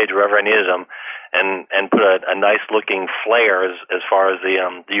on the page wherever I needed them, and put a nice looking flair as far as the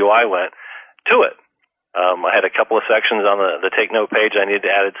UI went to it. I had a couple of sections on the Take Note page. I needed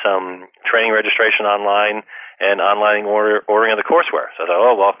to add some training registration online and online ordering of the courseware. So I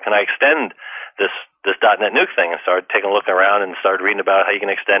thought, can I extend this DotNetNuke thing? And started taking a look around and started reading about how you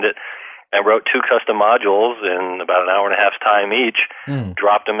can extend it. I wrote 2 custom modules in about an hour and a half's time each,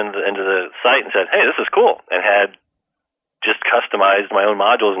 dropped them into the site and said, hey, this is cool, and had just customized my own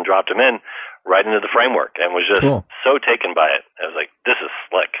modules and dropped them in right into the framework, and was just so taken by it. I was like, this is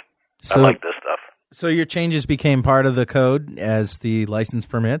slick. I like this stuff. So your changes became part of the code as the license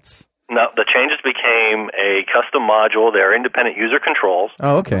permits? No, the changes became a custom module. They're independent user controls.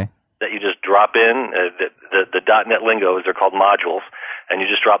 Oh, okay. That you just drop in. The .NET lingo is they're called modules, and you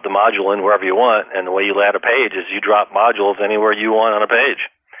just drop the module in wherever you want, and the way you lay out a page is you drop modules anywhere you want on a page.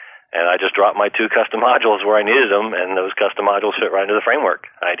 And I just dropped my 2 custom modules where I needed them, and those custom modules fit right into the framework.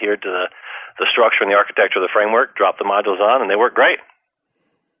 I adhered to the structure and the architecture of the framework, dropped the modules on, and they work great.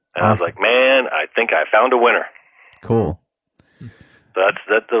 And I was like, man, I think I found a winner. Cool. So that's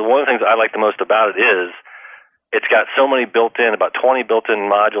one of the things I like the most about it is it's got so many about 20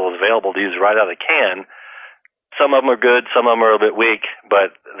 built-in modules available to use right out of the can. Some of them are good, some of them are a bit weak,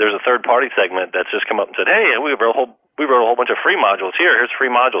 but there's a third-party segment that's just come up and said, hey, we wrote a whole bunch of free modules. Here's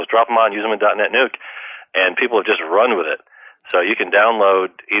free modules. Drop them on, use them in .NET Nuke. And people have just run with it. So you can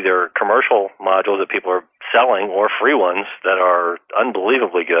download either commercial modules that people are selling or free ones that are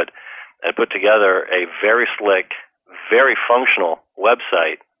unbelievably good and put together a very slick, very functional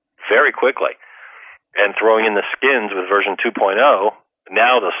website very quickly. And throwing in the skins with version 2.0,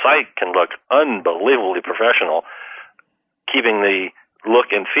 now the site can look unbelievably professional, keeping the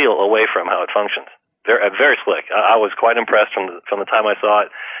look and feel away from how it functions. Very slick. I was quite impressed from the time I saw it,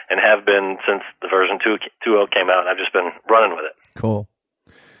 and have been since the version 2.0 came out. I've just been running with it. Cool.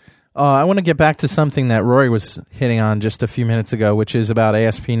 I want to get back to something that Rory was hitting on just a few minutes ago, which is about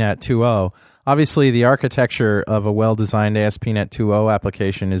ASP.NET 2.0. Obviously, the architecture of a well-designed ASP.NET 2.0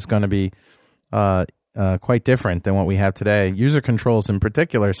 application is going to be quite different than what we have today, user controls in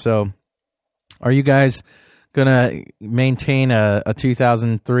particular. So are you guys going to maintain a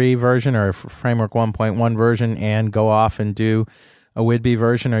 2003 version or a Framework 1.1 version and go off and do a WDB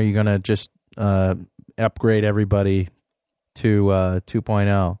version? Or are you going to just upgrade everybody to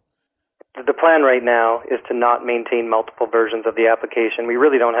 2.0? The plan right now is to not maintain multiple versions of the application. We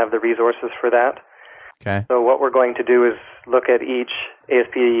really don't have the resources for that. Okay. So what we're going to do is look at each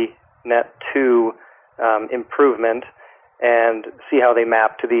ASP.NET 2 improvement and see how they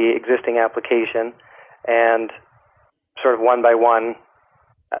map to the existing application, and sort of one by one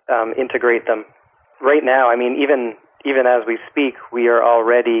integrate them. Right now, I mean, even as we speak, we are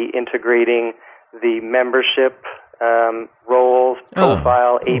already integrating the membership roles,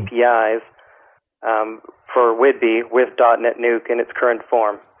 profile, APIs for WDB with .NET.Nuke in its current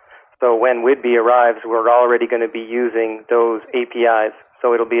form. So when WDB arrives, we're already going to be using those APIs.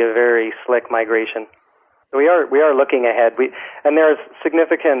 So it'll be a very slick migration. So we are looking ahead. And there's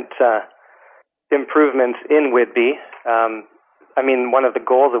significant improvements in WDB. I mean, one of the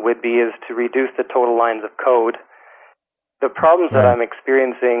goals of WDB is to reduce the total lines of code. The problems that I'm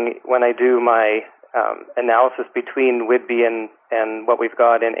experiencing when I do my analysis between WDB and what we've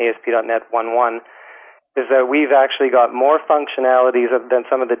got in ASP.NET 1.1 is that we've actually got more functionalities than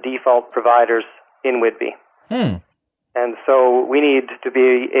some of the default providers in WDB. And so we need to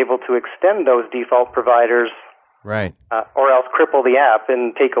be able to extend those default providers, right, or else cripple the app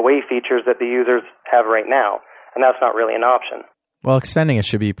and take away features that the users have right now. And that's not really an option. Well, extending it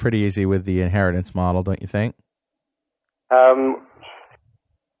should be pretty easy with the inheritance model, don't you think? We're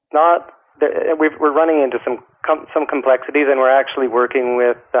running into some complexities, and we're actually working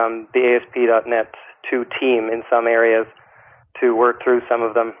with the ASP.NET 2 team in some areas to work through some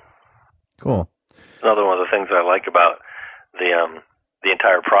of them. Cool. Another one of the things I like about the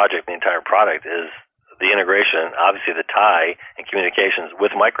entire project, the entire product, is the integration, obviously the tie and communications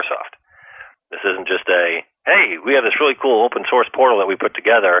with Microsoft. This isn't just hey, we have this really cool open source portal that we put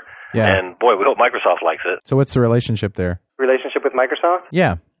together, and boy, we hope Microsoft likes it. So what's the relationship there? Relationship with Microsoft?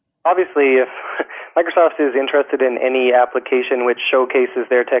 Yeah. Obviously, if Microsoft is interested in any application which showcases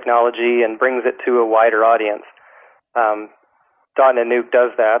their technology and brings it to a wider audience, DotNetNuke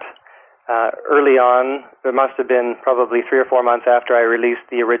does that. Early on, it must have been probably 3 or 4 months after I released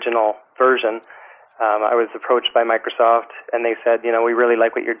the original version, I was approached by Microsoft, and they said, we really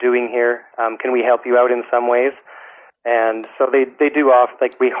like what you're doing here. Can we help you out in some ways? And so they do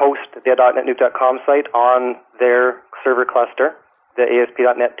we host the .NetNuke.com site on their server cluster. The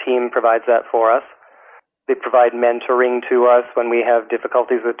ASP.NET team provides that for us. They provide mentoring to us when we have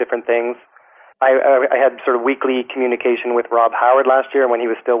difficulties with different things. I had sort of weekly communication with Rob Howard last year when he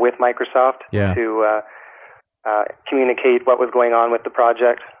was still with Microsoft to communicate what was going on with the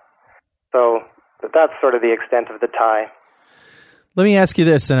project. So that's sort of the extent of the tie. Let me ask you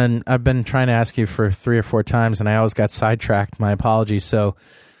this, and I've been trying to ask you for 3 or 4 times, and I always got sidetracked. My apologies. So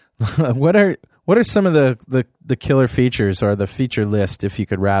what are some of the killer features or the feature list, if you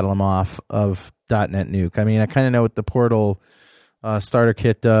could rattle them off, of DotNetNuke? I mean, I kind of know what the portal starter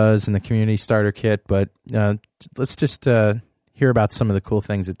kit does and the community starter kit, but let's just hear about some of the cool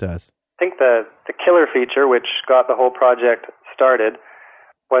things it does. I think the killer feature, which got the whole project started,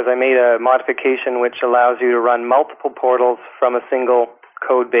 was I made a modification which allows you to run multiple portals from a single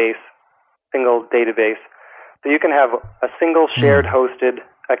code base, single database. So you can have a single shared hosted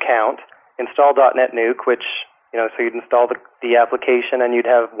account, install .NetNuke, which, so you'd install the application and you'd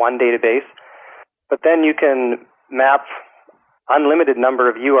have one database. But then you can map unlimited number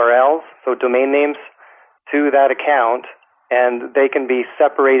of URLs, so domain names, to that account, and they can be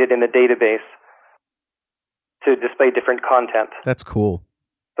separated in the database to display different content. That's cool.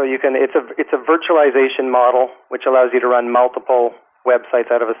 So you can it's a virtualization model which allows you to run multiple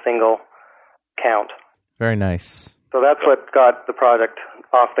websites out of a single account. Very nice. So that's what got the project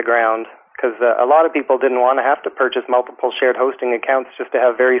off the ground, because a lot of people didn't want to have to purchase multiple shared hosting accounts just to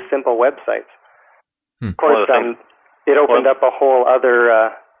have very simple websites. Of course, it opened up a whole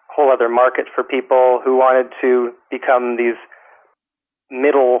other market for people who wanted to become these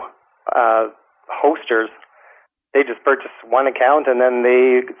middle hosters. They just purchase one account and then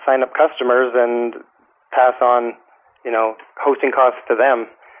they sign up customers and pass on, hosting costs to them.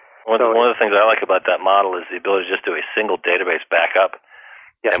 One of the things I like about that model is the ability to just do a single database backup.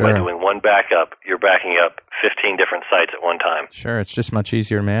 Yeah, and by doing one backup, you're backing up 15 different sites at one time. Sure, it's just much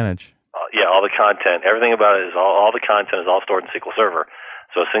easier to manage. All the content, everything about it is all the content is all stored in SQL Server.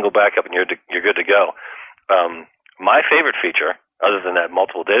 So a single backup and you're good to go. My favorite feature, other than that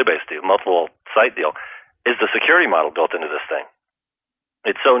multiple database deal, multiple site deal, is the security model built into this thing.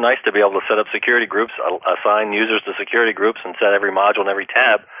 It's so nice to be able to set up security groups, assign users to security groups, and set every module and every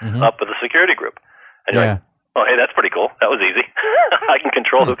tab up with a security group. And you're like, oh, hey, that's pretty cool. That was easy. I can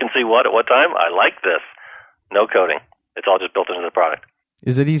control who can see what at what time. I like this. No coding. It's all just built into the product.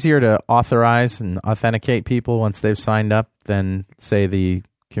 Is it easier to authorize and authenticate people once they've signed up than, say, the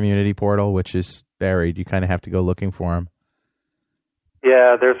community portal, which is buried? You kind of have to go looking for them.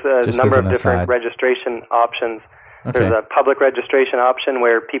 Yeah, there's a number of different registration options. Okay. There's a public registration option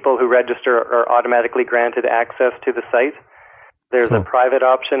where people who register are automatically granted access to the site. There's a private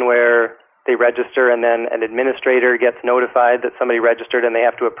option where they register and then an administrator gets notified that somebody registered and they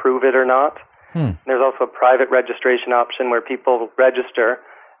have to approve it or not. There's also a private registration option where people register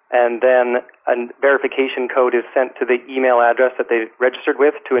and then a verification code is sent to the email address that they registered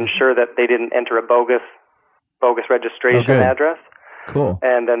with to ensure that they didn't enter a bogus registration address. Cool.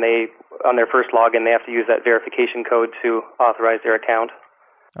 And then on their first login, they have to use that verification code to authorize their account.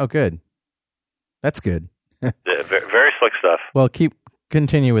 Oh, good. That's good. Very slick stuff. Well,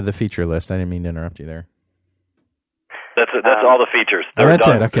 continue with the feature list. I didn't mean to interrupt you there. That's all the features. That's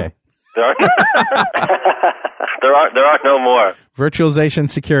it. Okay. There are no more. Virtualization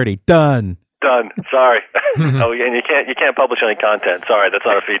security done. Sorry. And you can't publish any content. Sorry, that's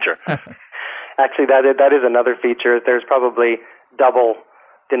not a feature. Actually, that is another feature. There's probably double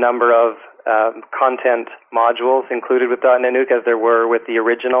the number of content modules included with .NetNuke as there were with the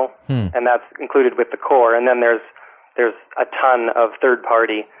original, and that's included with the core. And then there's a ton of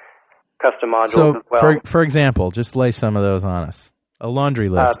third-party custom modules as well. For example, just lay some of those on us. A laundry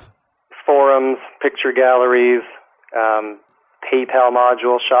list. Forums, picture galleries, PayPal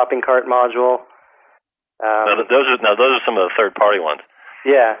module, shopping cart module. Those are some of the third-party ones.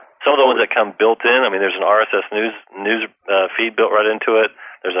 Yeah. Some of the ones that come built in. I mean, there's an RSS news feed built right into it.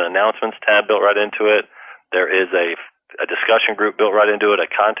 There's an announcements tab built right into it. There is a discussion group built right into it. A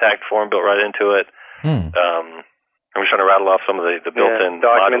contact form built right into it. I'm just trying to rattle off some of the built-in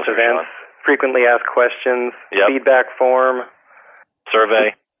documents, modules. Events, frequently asked questions, feedback form,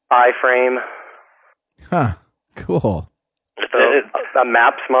 survey, iframe. Huh. Cool. So, a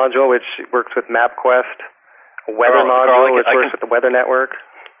maps module, which works with MapQuest. A weather module, which works with the Weather Network.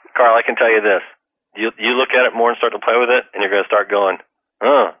 Carl, I can tell you this. You look at it more and start to play with it, and you're going to start going,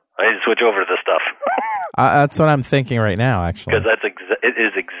 I need to switch over to this stuff. That's what I'm thinking right now, actually. Because it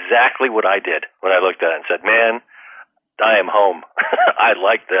is exactly what I did when I looked at it and said, man, I am home. I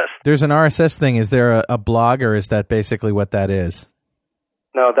like this. There's an RSS thing. Is there a blog, or is that basically what that is?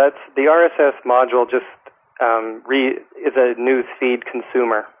 No, that's the RSS module. Just is a news feed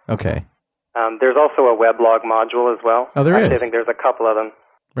consumer. Okay. There's also a weblog module as well. Oh, there is? I think there's a couple of them.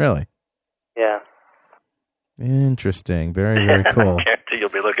 Really? Yeah. Interesting. Very, very cool. I guarantee you'll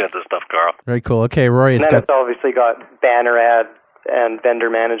be looking at this stuff, Carl. Very cool. Okay, Roy, And then it's obviously got banner ad and vendor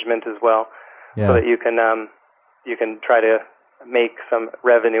management as well, so that you can try to make some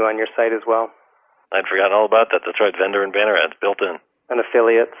revenue on your site as well. I'd forgotten all about that. That's right, vendor and banner ads built in. And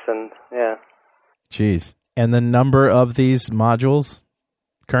affiliates, and yeah. Jeez. And the number of these modules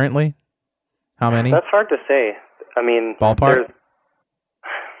currently? How many? That's hard to say. I mean, ballpark?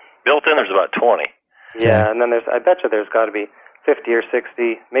 Built in, there's about 20. Yeah, and then I bet you there's got to be 50 or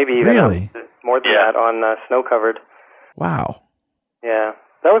 60, maybe even more than that on snow-covered. Wow. Yeah.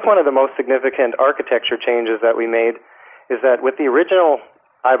 That was one of the most significant architecture changes that we made, is that with the original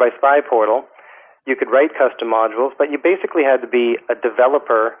iBuySpy portal, you could write custom modules, but you basically had to be a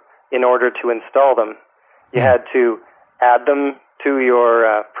developer in order to install them. You had to add them to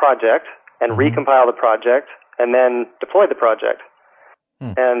your project and recompile the project and then deploy the project.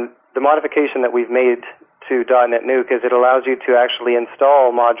 And the modification that we've made to .NetNuke is it allows you to actually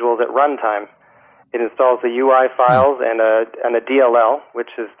install modules at runtime. It installs the UI files and a DLL, which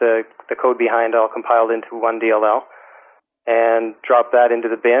is the code behind all compiled into one DLL, and drop that into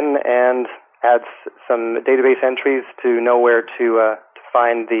the bin and adds some database entries to know where to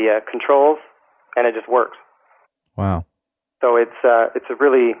find the controls, and it just works. Wow. So it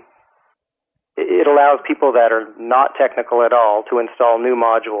allows people that are not technical at all to install new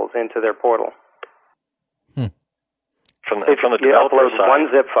modules into their portal. From the developer side, one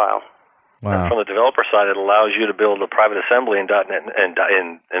zip file. Wow. From the developer side, it allows you to build a private assembly in .NET and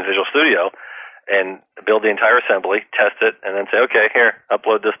in Visual Studio, and build the entire assembly, test it, and then say, okay, here,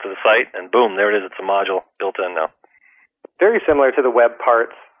 upload this to the site, and boom, there it is. It's a module built in now. Very similar to the web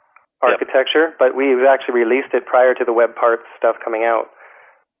parts architecture, but we've actually released it prior to the web parts stuff coming out.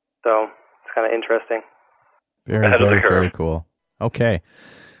 So it's kind of interesting. Very, very cool. Okay.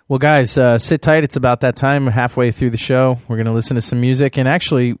 Well, guys, sit tight. It's about that time, halfway through the show. We're going to listen to some music. And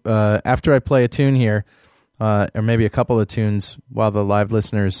actually, after I play a tune here, or maybe a couple of tunes while the live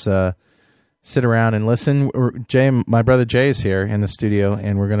listeners sit around and listen, my brother Jay is here in the studio,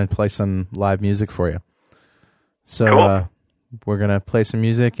 and we're going to play some live music for you. So cool. We're going to play some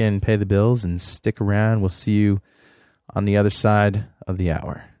music and pay the bills and stick around. We'll see you on the other side of the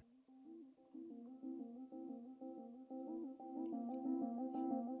hour.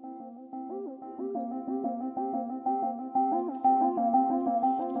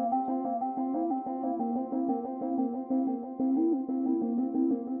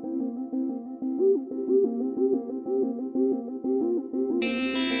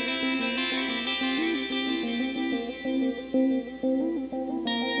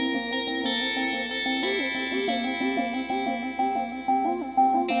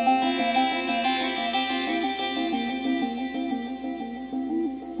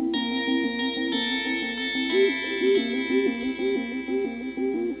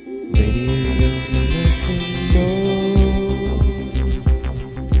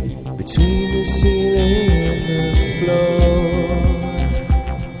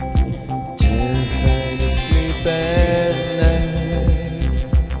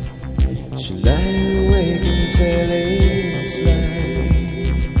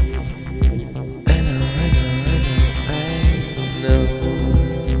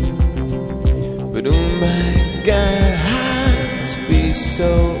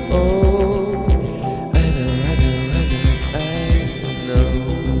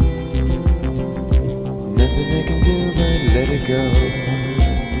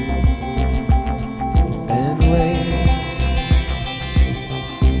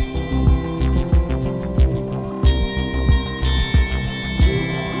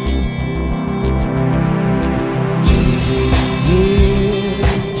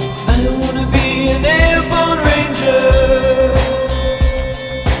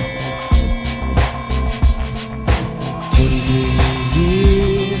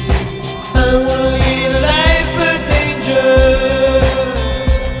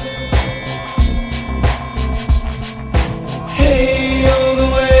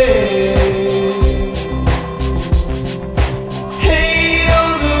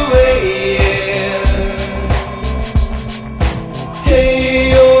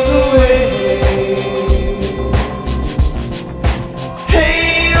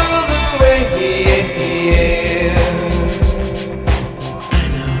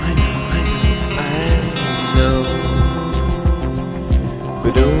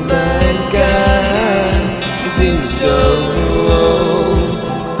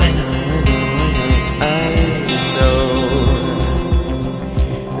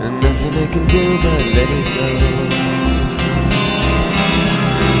 Nothing they can do but let it go.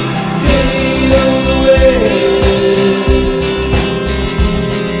 Hey, all the way.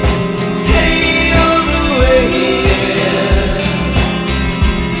 Hey, all the way, yeah.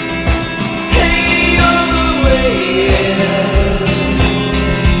 Hey, all the way, yeah.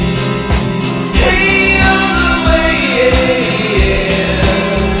 Hey, all the way, yeah.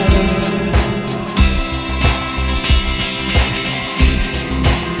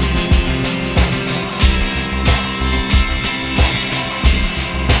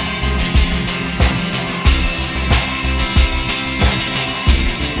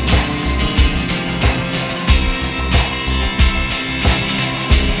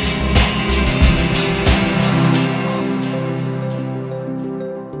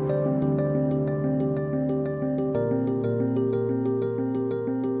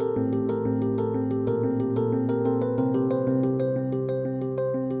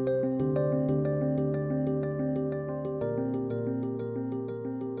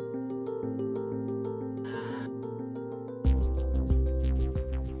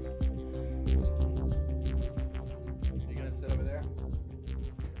 You gonna sit over there?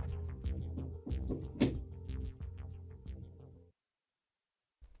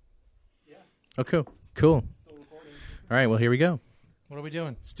 Oh, cool. All right, well, here we go. What are we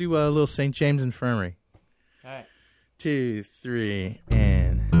doing? Let's do a little St. James Infirmary. All right. 2, 3,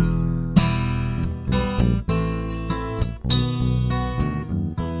 and...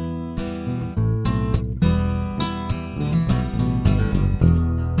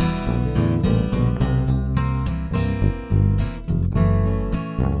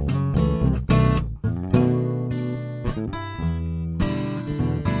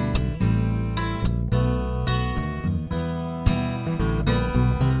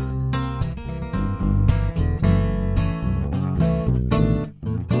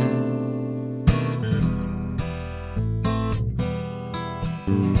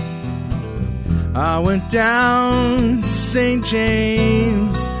 I went down to St.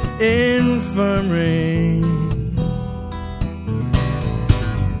 James Infirmary.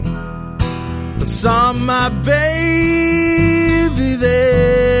 I saw my baby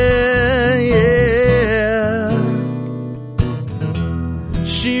there, yeah.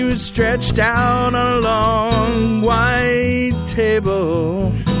 She was stretched out on a long white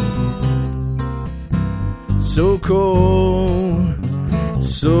table, so cold,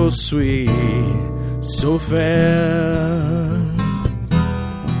 so sweet, so fair.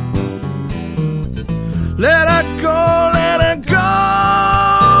 Let her go, let her go.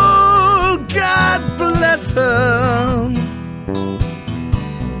 God bless her.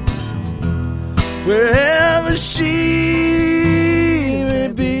 Wherever she may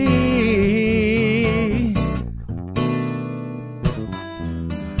be,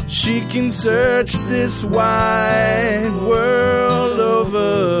 she can search this wide world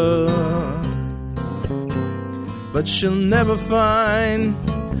over, but she'll never find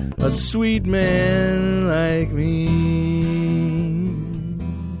a sweet man like me.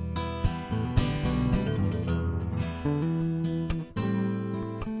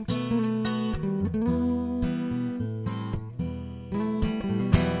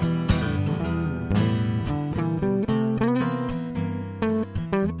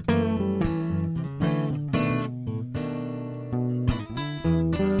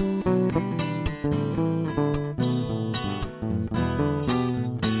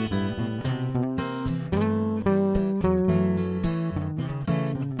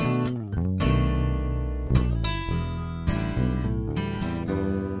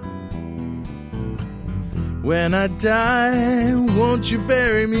 When I die, won't you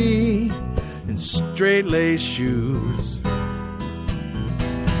bury me in straight lace shoes?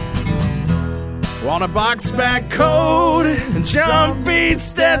 Want a box back coat and jumpy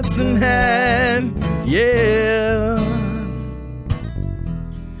Stetson hat, yeah.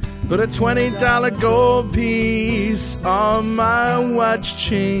 Put a $20 gold piece on my watch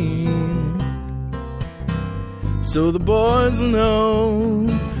chain, so the boys will know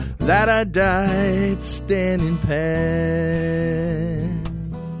that I died standing pat.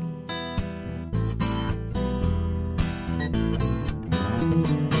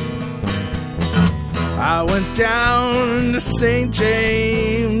 I went down to St.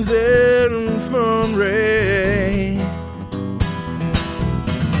 James Infirmary.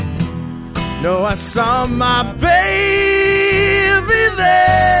 No, I saw my baby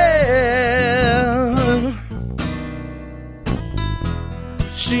there.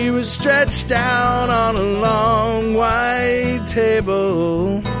 She was stretched out on a long white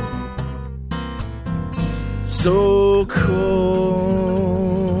table, so cold,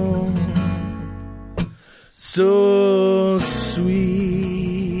 so sweet,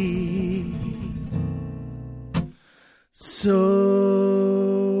 so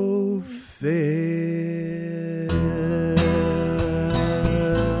fair.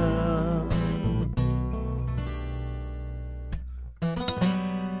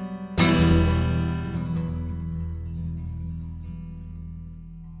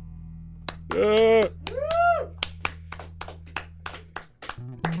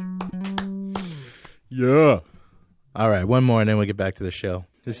 Yeah. All right, one more, and then we'll get back to the show.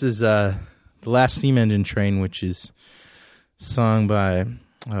 This is The Last Steam Engine Train, which is sung by,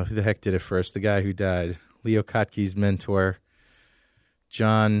 who the heck did it first? The guy who died. Leo Kottke's mentor,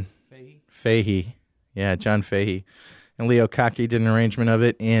 John Fahey. Yeah, John Fahey. And Leo Kottke did an arrangement of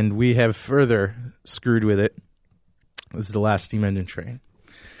it, and we have further screwed with it. This is The Last Steam Engine Train.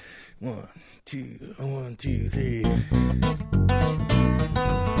 1, 2, 1, 2, 3.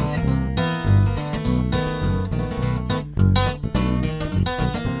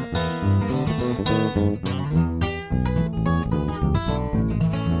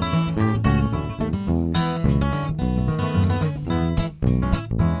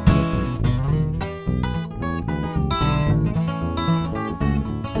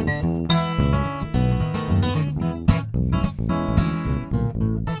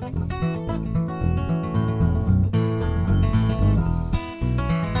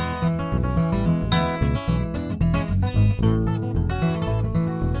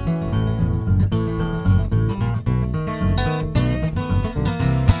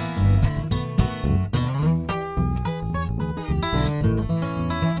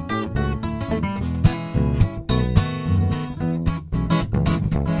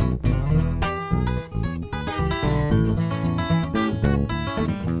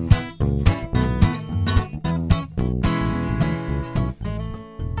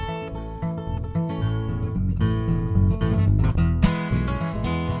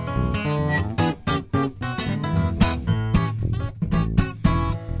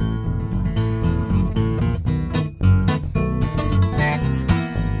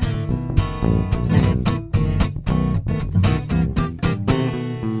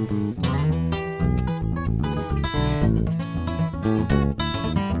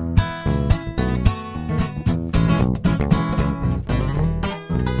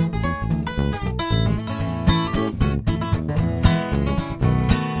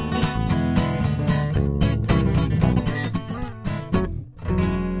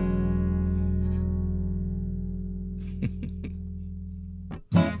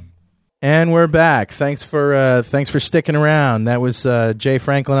 And we're back. Thanks for sticking around. That was Jay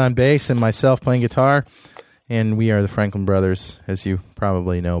Franklin on bass and myself playing guitar. And we are the Franklin Brothers, as you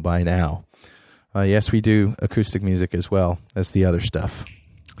probably know by now. Yes, we do acoustic music as well as the other stuff.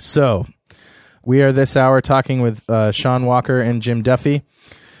 So, we are this hour talking with Shaun Walker and Jim Duffy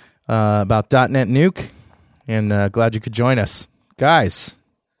about DotNetNuke. And glad you could join us. Guys.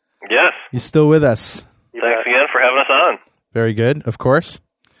 Yes. You still with us? Thanks again for having us on. Very good, of course.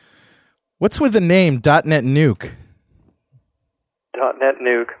 What's with the name DotNetNuke?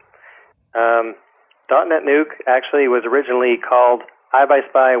 DotNetNuke. DotNetNuke actually was originally called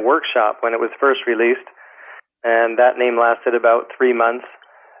iBuySpy Workshop when it was first released, and that name lasted about 3 months,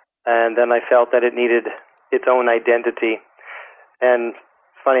 and then I felt that it needed its own identity. And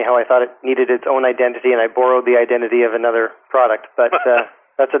it's funny how I thought it needed its own identity, and I borrowed the identity of another product, but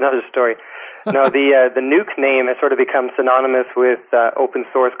that's another story. No, the Nuke name has sort of become synonymous with open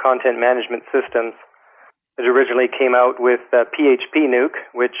source content management systems. It originally came out with PHP Nuke,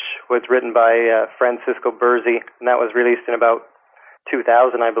 which was written by Francisco Berzi, and that was released in about 2000,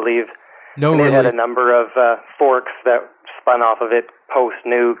 I believe. No, and it really? had a number of forks that spun off of it, Post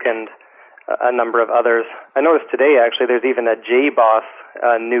Nuke and a number of others. I noticed today, actually, there's even a JBoss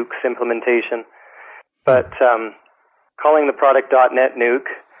Nukes implementation. But calling the product .NetNuke,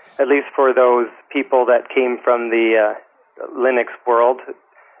 at least for those people that came from the Linux world,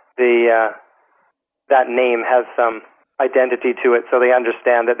 that name has some identity to it, so they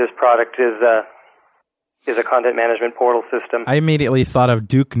understand that this product is a content management portal system. I immediately thought of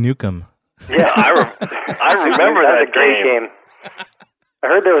Duke Nukem. Yeah, I remember that. That's a great game. I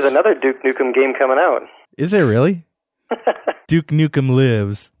heard there was another Duke Nukem game coming out. Is there really? Duke Nukem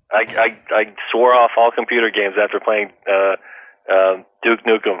Lives. I swore off all computer games after playing Duke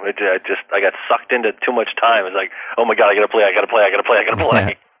Nukem. I got sucked into too much time. It's like, oh my god, I gotta play.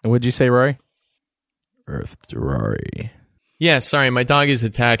 Yeah. And what'd you say, Rory? Earth to Rory. Yeah, sorry, my dog is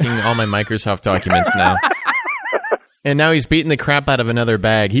attacking all my Microsoft documents now. And now he's beating the crap out of another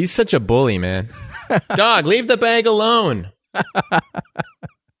bag. He's such a bully, man. Dog, leave the bag alone.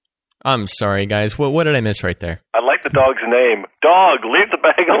 I'm sorry, guys. What did I miss right there? I like the dog's name. Dog, leave the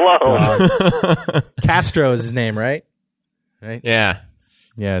bag alone. Castro is his name, right? Right? Yeah.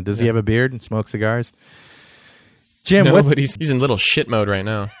 Yeah. Does he have a beard and smoke cigars? Jim, no, but he's in little shit mode right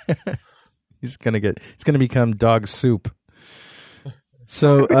now. He's gonna become dog soup.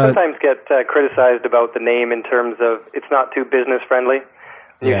 So we sometimes get criticized about the name in terms of it's not too business friendly.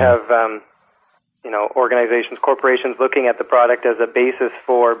 You have organizations, corporations looking at the product as a basis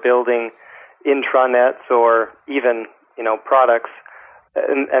for building intranets or even products,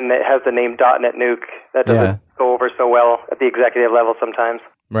 and it has the name .NetNuke. That doesn't go over so well at the executive level sometimes.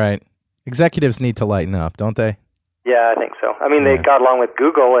 Right. Executives need to lighten up, don't they? Yeah, I think so. I mean, they got along with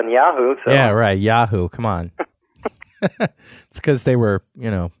Google and Yahoo. So. Yeah, right. Yahoo, come on. It's because they were,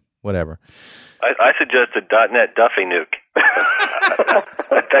 whatever. I suggested .NET Duffy Nuke.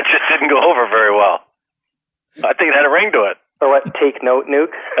 That just didn't go over very well. I think it had a ring to it. Or what, Take Note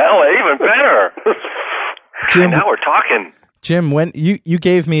Nuke? Oh, even better. Jim, now we're talking. Jim, when you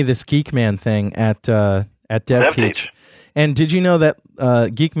gave me this Geek Man thing at DevTeach, and did you know that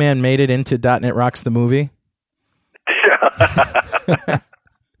Geek Man made it into .NET Rocks the movie?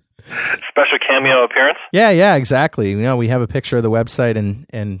 Special cameo appearance? Yeah, exactly. We have a picture of the website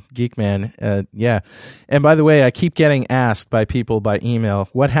and Geekman. And by the way, I keep getting asked by people by email,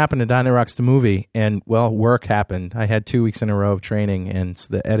 what happened to .NET Rocks the movie? And, well, work happened. I had 2 weeks in a row of training, and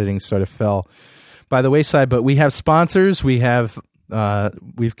the editing sort of fell by the wayside. But we have sponsors. We've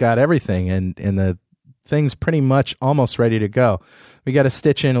got everything, and the thing's pretty much almost ready to go. We got to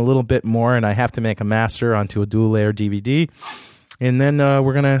stitch in a little bit more, and I have to make a master onto a dual-layer DVD. And then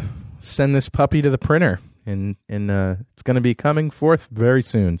we're going to send this puppy to the printer, and it's going to be coming forth very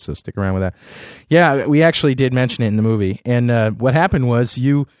soon, so stick around with that. Yeah, we actually did mention it in the movie. And what happened was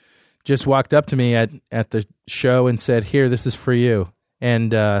you just walked up to me at the show and said, here, this is for you. And,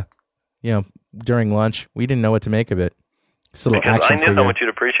 during lunch, we didn't know what to make of it. It's a little because action I knew figure. how much you'd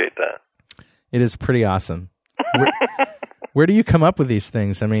appreciate that. It is pretty awesome. Where do you come up with these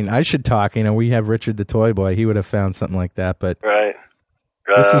things? I mean, I should talk. We have Richard the Toy Boy. He would have found something like that. But right.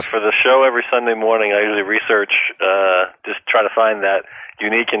 For the show every Sunday morning, I usually research, just try to find that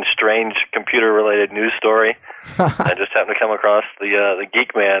unique and strange computer-related news story. I just happened to come across the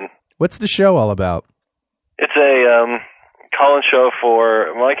Geek Man. What's the show all about? It's a call-in show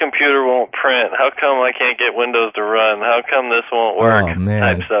for my computer won't print. How come I can't get Windows to run? How come this won't work? Oh, man.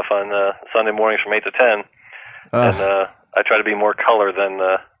 Type stuff on Sunday mornings from 8 to 10. And I try to be more color than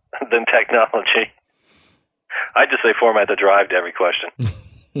technology. I just say format the drive to every question.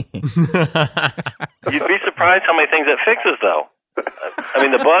 You'd be surprised how many things it fixes, though. I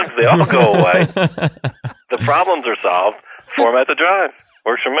mean, the bugs, they all go away. The problems are solved. Format the drive.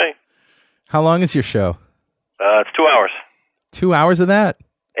 Works for me. How long is your show? It's 2 hours. 2 hours of that?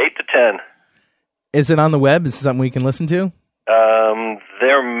 8 to 10. Is it on the web? Is it something we can listen to?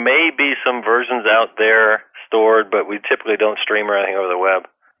 There may be some versions out there stored, but we typically don't stream or anything over the web.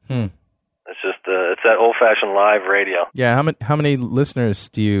 It's just it's that old-fashioned live radio. Yeah, how many listeners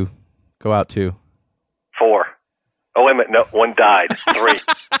do you go out to? 4. Oh, wait a minute. No, 1 died. 3.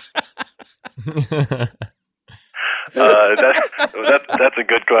 That's a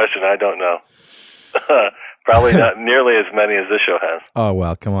good question. I don't know. Probably not nearly as many as this show has. Oh,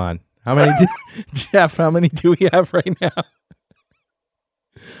 well, come on. How many Jeff, how many do we have right now?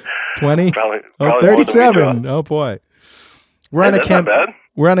 20? Probably 37. Oh, boy. We're on that's not bad.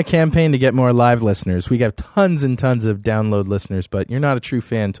 We're on a campaign to get more live listeners. We have tons and tons of download listeners, but you're not a true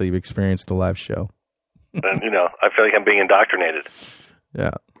fan until you've experienced the live show. And, I feel like I'm being indoctrinated.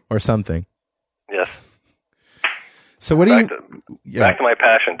 Yeah, or something. Yes. So what back to my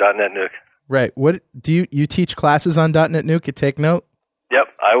passion, .NetNuke. Right. What do you teach classes on .NetNuke at Take Note? Yep.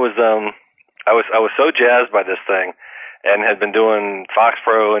 I was so jazzed by this thing, and had been doing Fox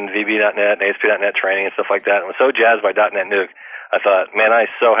Pro and VB.net and ASP.NET training and stuff like that, and was so jazzed by .NetNuke, I thought, man,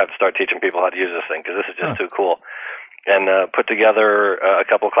 I so have to start teaching people how to use this thing, because this is just too cool. And put together a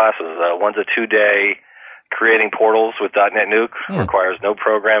couple of classes. One's a 2-day creating portals with .NetNuke. Requires no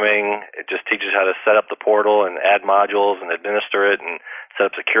programming. It just teaches how to set up the portal and add modules and administer it and set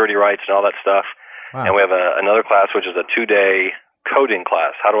up security rights and all that stuff. Wow. And we have another class, which is a 2-day coding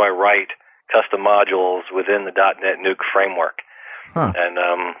class. How do I write custom modules within the .NetNuke framework? And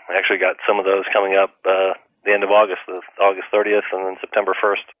I actually got some of those coming up the end of August 30th and then September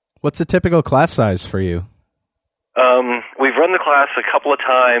 1st. What's a typical class size for you? We've run the class a couple of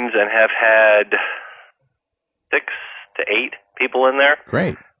times and have had 6 to 8 people in there.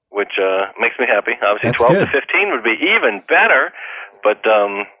 Great. Which makes me happy. Obviously, That's 12 good. to 15 would be even better, but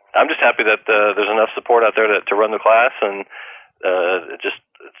I'm just happy that there's enough support out there to run the class, and it just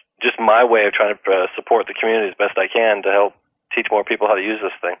my way of trying to support the community as best I can to help teach more people how to use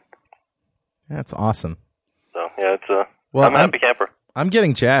this thing. That's awesome. So, yeah, I'm a happy camper. I'm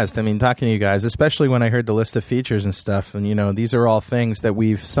getting jazzed. I mean, talking to you guys, especially when I heard the list of features and stuff. And, these are all things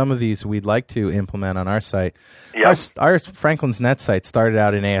that some of these we'd like to implement on our site. Yep. Our Franklin's Net site started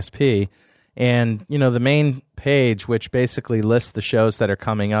out in ASP. And, the main page, which basically lists the shows that are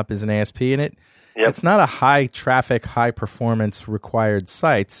coming up, is an ASP. And it's not a high traffic, high performance required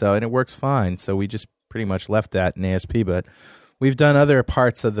site. And it works fine. So we just pretty much left that in ASP. But we've done other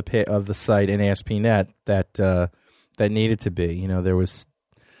parts of the site in ASP.NET that needed to be. There was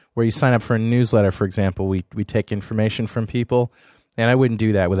where you sign up for a newsletter, for example, we take information from people, and I wouldn't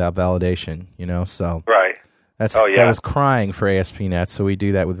do that without validation, so right. That was crying for ASP.NET, so we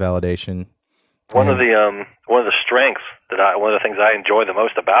do that with validation. One of the strengths one of the things I enjoy the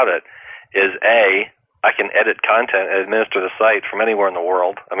most about it is I can edit content and administer the site from anywhere in the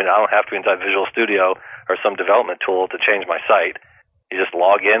world. I mean, I don't have to be inside Visual Studio or some development tool to change my site. You just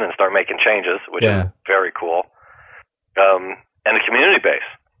log in and start making changes, which is very cool. And the community base.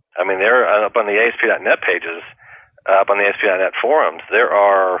 I mean, they're up on the ASP.NET pages, up on the ASP.NET forums. There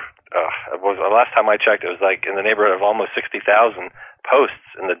are, the last time I checked, it was like in the neighborhood of almost 60,000 posts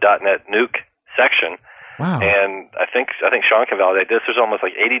in the .NetNuke section. Wow. And I think Shaun can validate this. There's almost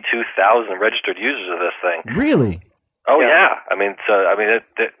like 82,000 registered users of this thing. Really? Oh, yeah. I mean,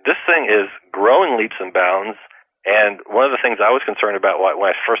 this thing is growing leaps and bounds. And one of the things I was concerned about when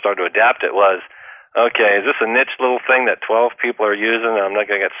I first started to adapt it was, okay, is this a niche little thing that 12 people are using, and I'm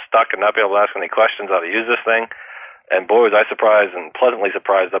not going to get stuck and not be able to ask any questions how to use this thing? And boy, was I surprised and pleasantly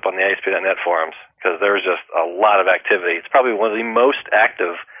surprised up on the ASP.NET forums, because there's just a lot of activity. It's probably one of the most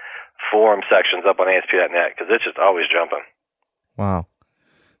active forum sections up on ASP.NET, because it's just always jumping. Wow.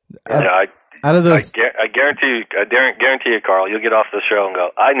 Out of those, I guarantee you, Carl, you'll get off the show and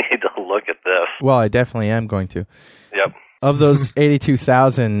go, I need to look at this. Well, I definitely am going to. Yep. Of those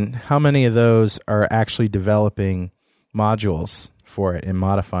 82,000, how many of those are actually developing modules for it and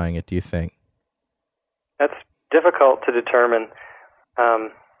modifying it, do you think? That's difficult to determine.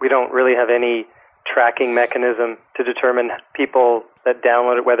 We don't really have any tracking mechanism to determine people that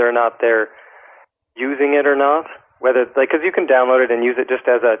download it, whether or not they're using it or not. Because you can download it and use it just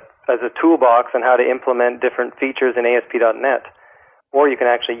as a toolbox on how to implement different features in ASP.NET. Or you can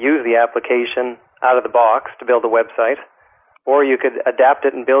actually use the application out of the box to build a website. Or you could adapt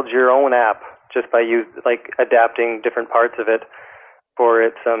it and build your own app just by adapting different parts of it for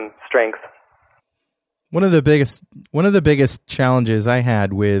its strength. One of the biggest challenges I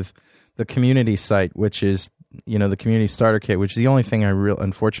had with the community site, which is the community starter kit, which is the only thing I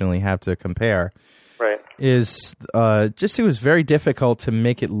unfortunately have to compare, right, is it was very difficult to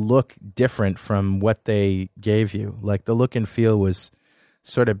make it look different from what they gave you. Like the look and feel was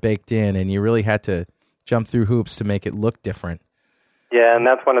sort of baked in, and you really had to jump through hoops to make it look different. Yeah, and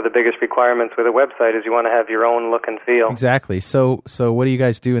that's one of the biggest requirements with a website is you want to have your own look and feel. Exactly. So what do you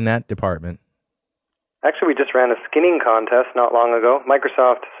guys do in that department? Actually, we just ran a skinning contest not long ago.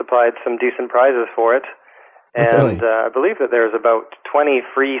 Microsoft supplied some decent prizes for it. And I believe that there's about 20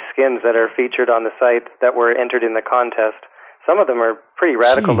 free skins that are featured on the site that were entered in the contest. Some of them are pretty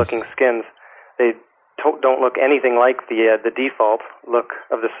radical-looking skins. They don't look anything like the default look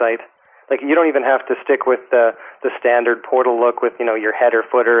of the site. Like, you don't even have to stick with the standard portal look with, your header,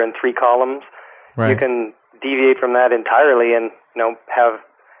 footer, and 3 columns. Right. You can deviate from that entirely and, have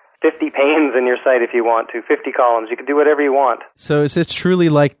 50 panes in your site if you want to, 50 columns. You can do whatever you want. So is this truly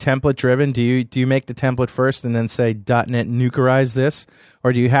like template-driven? Do you make the template first and then say .NET-nukerize this?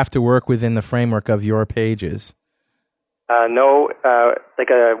 Or do you have to work within the framework of your pages? No. Like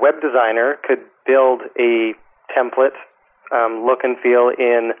a web designer could build a template look and feel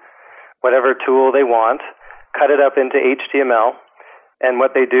in whatever tool they want, cut it up into HTML, and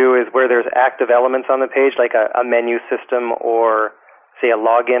what they do is where there's active elements on the page, like a menu system or, say, a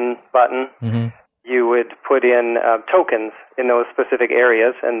login button, you would put in tokens in those specific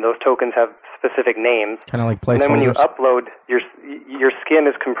areas, and those tokens have specific names. Kind of like placeholders. And then when you upload, your skin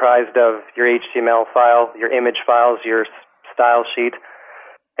is comprised of your HTML file, your image files, your style sheet,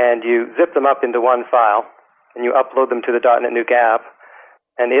 and you zip them up into one file, and you upload them to the .NetNuke app,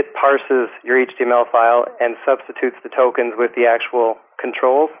 and it parses your HTML file and substitutes the tokens with the actual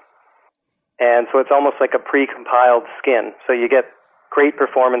controls. And so it's almost like a pre-compiled skin. So you get great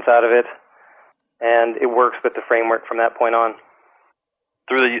performance out of it, and it works with the framework from that point on.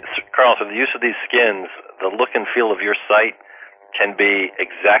 Carl, so the use of these skins, the look and feel of your site can be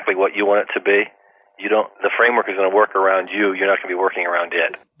exactly what you want it to be. The framework is going to work around you. You're not going to be working around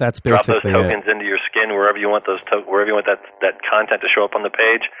it. That's basically Drop those tokens into your skin wherever you want wherever you want that content to show up on the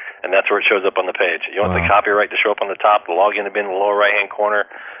page, and that's where it shows up on the page. You want the copyright to show up on the top, the login to be in the lower right-hand corner.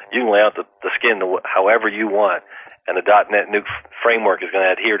 You can lay out the skin however you want, and the .NetNuke framework is going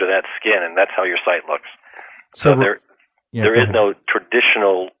to adhere to that skin, and that's how your site looks. So there is a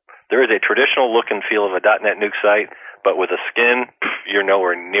traditional look and feel of a .NetNuke site, but with a skin, you're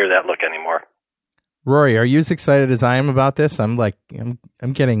nowhere near that look anymore. Rory, are you as excited as I am about this? I'm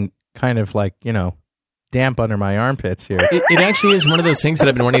getting kind of damp under my armpits here. It actually is one of those things that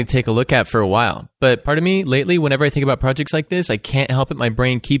I've been wanting to take a look at for a while. But part of me lately, whenever I think about projects like this, I can't help it. My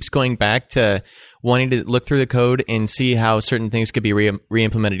brain keeps going back to wanting to look through the code and see how certain things could be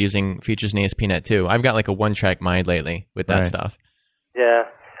re-implemented using features in ASP.NET 2. I've got like a one-track mind lately with that stuff. Yeah.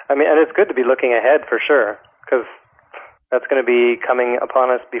 I mean, and it's good to be looking ahead for sure, because that's going to be coming upon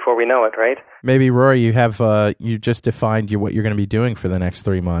us before we know it, right? Maybe, Rory, you just defined what you're going to be doing for the next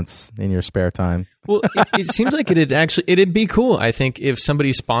 3 months in your spare time. Well, it seems like it'd be cool, I think, if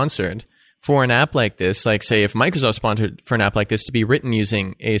somebody sponsored for an app like this, like say if Microsoft sponsored for an app like this to be written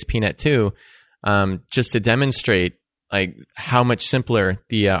using ASP.NET 2, just to demonstrate like how much simpler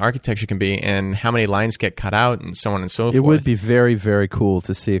the architecture can be and how many lines get cut out and so on and so forth. It would be very, very cool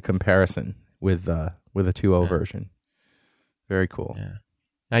to see a comparison with a 2.0 version. Very cool. Yeah.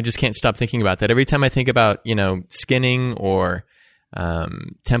 I just can't stop thinking about that. Every time I think about, skinning or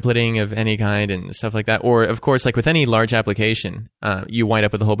templating of any kind and stuff like that, or of course, like with any large application, you wind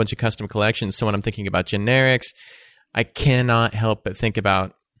up with a whole bunch of custom collections. So when I'm thinking about generics, I cannot help but think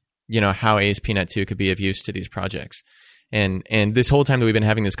about, how ASP.NET 2 could be of use to these projects. And this whole time that we've been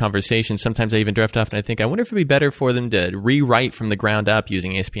having this conversation, sometimes I even drift off and I think, I wonder if it'd be better for them to rewrite from the ground up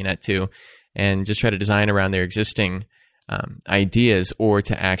using ASP.NET 2 and just try to design around their existing ideas, or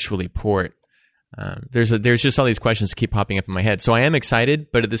to actually port. There's just all these questions that keep popping up in my head. So I am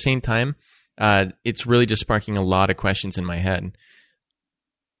excited, but at the same time, it's really just sparking a lot of questions in my head.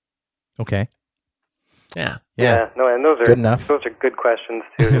 Okay. Yeah. No, and those are good enough. Those are good questions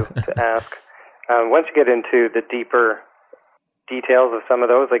to ask. Once you get into the deeper details of some of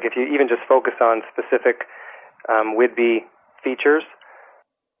those, like if you even just focus on specific would-be features,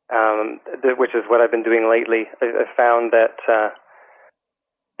 which is what I've been doing lately, I found that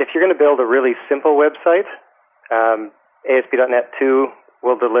if you're going to build a really simple website, ASP.NET 2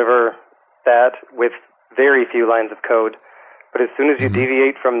 will deliver that with very few lines of code. But as soon as you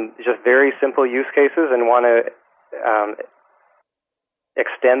deviate from just very simple use cases and want to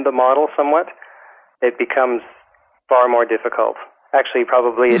extend the model somewhat, it becomes far more difficult. Actually,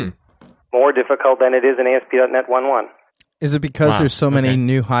 probably more difficult than it is in ASP.NET 1.1. Is it because there's so many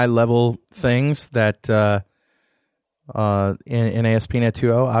new high-level things that in ASP.NET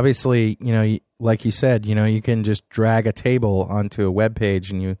 2.0? Obviously, like you said, you can just drag a table onto a web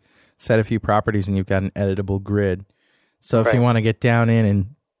page and you set a few properties and you've got an editable grid. So if you want to get down in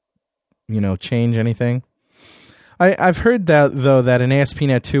and, change anything. I've heard that, though, that in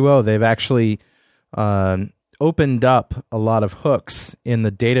ASP.NET 2.0, they've actually opened up a lot of hooks in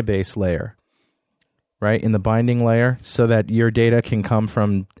the database layer. Right, in the binding layer, so that your data can come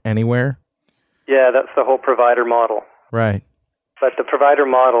from anywhere? Yeah, that's the whole provider model. Right. But the provider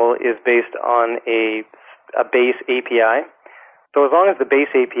model is based on a base API. So as long as the base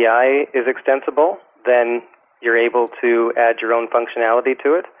API is extensible, then you're able to add your own functionality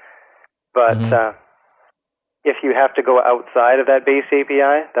to it. But if you have to go outside of that base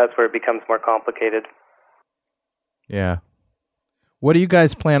API, that's where it becomes more complicated. Yeah. What do you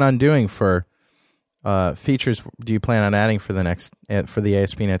guys plan on doing for features? Do you plan on adding for the ASP.NET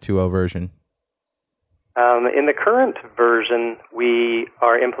 2.0 version? In the current version, we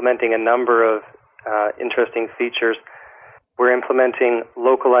are implementing a number of interesting features. We're implementing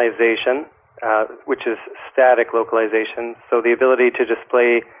localization, which is static localization, so the ability to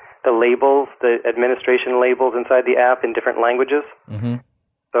display the labels, the administration labels inside the app in different languages.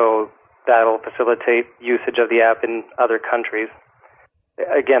 So that'll facilitate usage of the app in other countries.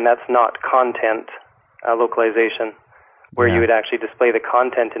 Again, that's not content localization, where you would actually display the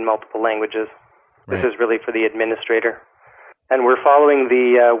content in multiple languages. This is really for the administrator. And we're following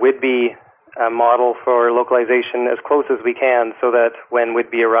the WIDBE model for localization as close as we can, so that when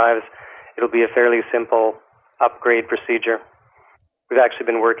WIDBE arrives, it'll be a fairly simple upgrade procedure. We've actually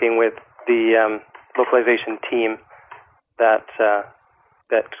been working with the localization team that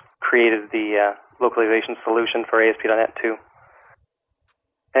created the localization solution for ASP.NET 2.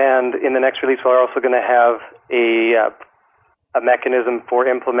 And in the next release, we're also going to have a mechanism for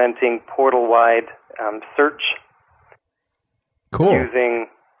implementing portal-wide search. Cool.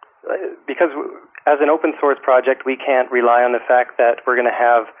 Because as an open source project, we can't rely on the fact that we're going to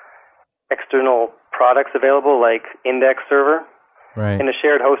have external products available like index server. Right. In a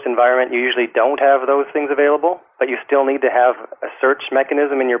shared host environment, you usually don't have those things available, but you still need to have a search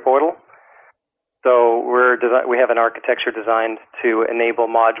mechanism in your portal. So we have an architecture designed to enable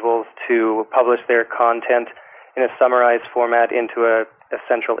modules to publish their content in a summarized format into a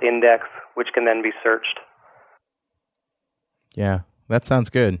central index, which can then be searched. Yeah, that sounds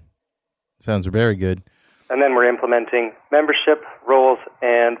good. Sounds very good. And then we're implementing membership, roles,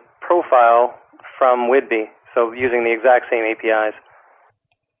 and profile from Whidbey, so using the exact same APIs.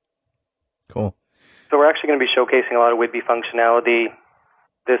 Cool. So we're actually going to be showcasing a lot of Whidbey functionality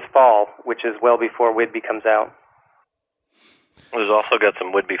this fall, which is well before Whidbey comes out. There's also got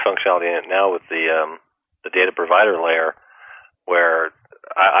some Whidbey functionality in it now with the data provider layer, where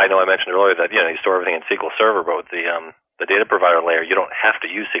I know I mentioned earlier that you store everything in SQL Server, but with the data provider layer, you don't have to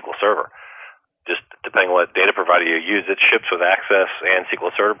use SQL Server. Just depending on what data provider you use, it ships with Access and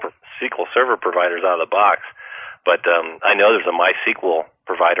SQL Server providers out of the box. But I know there's a MySQL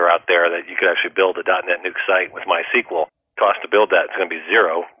provider out there that you could actually build a DotNetNuke site with MySQL. Cost to build that is going to be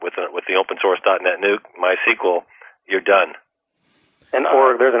zero with the open source .NET-Nuke, MySQL. You're done. And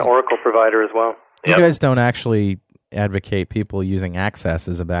there's an Oracle provider as well. You guys don't actually advocate people using Access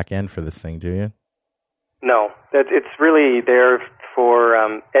as a back end for this thing, do you? No, it's really there for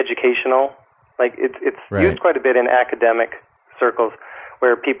educational. Like it's right. used quite a bit in academic circles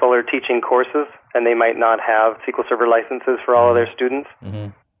where people are teaching courses and they might not have SQL Server licenses for all of their students.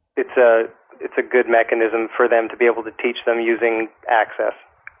 Mm-hmm. It's a good mechanism for them to be able to teach them using Access.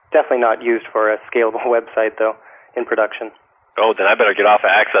 Definitely not used for a scalable website, though, in production. Oh, then I better get off of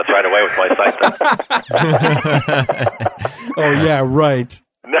Access right away with my site then. Oh, yeah, right.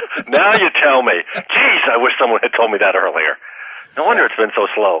 Now you tell me. Jeez, I wish someone had told me that earlier. No wonder it's been so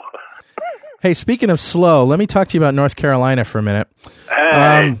slow. Hey, speaking of slow, let me talk to you about North Carolina for a minute.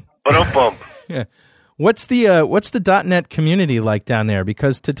 Hey, ba-dum-bum. Yeah. What's the .NET community like down there?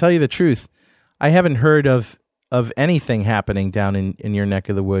 Because to tell you the truth, I haven't heard of anything happening down in your neck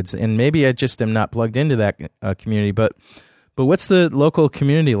of the woods, and maybe I just am not plugged into that community. But what's the local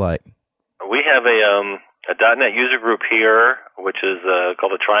community like? We have a .NET user group here, which is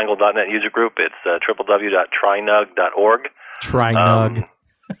called the Triangle.NET user group. It's www.trinug.org. Trinug.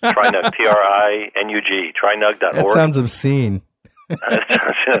 Trinug, Trinug, trinug.org. That sounds obscene. That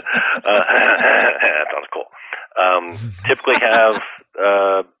sounds cool. Typically have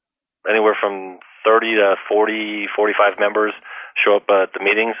anywhere from 30 to 40, 45 members show up at the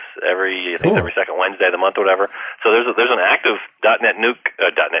meetings every second Wednesday of the month or whatever. So there's an active .NET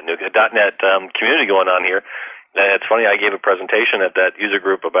community going on here. And it's funny, I gave a presentation at that user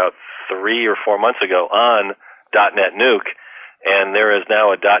group about 3 or 4 months ago on .NET Nuke, and there is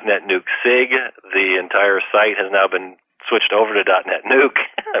now a .NET Nuke SIG. The entire site has now been switched over to .NET Nuke.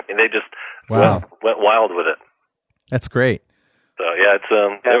 I mean, they just went wild with it. That's great. So yeah, it's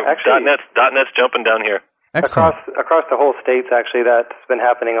actually, .NET's jumping down here. Excellent. Across the whole states, actually, that's been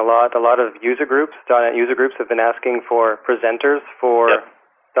happening a lot. A lot of user groups, .NET user groups, have been asking for presenters for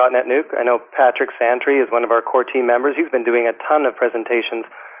 .NET Nuke. I know Patrick Santry is one of our core team members. He's been doing a ton of presentations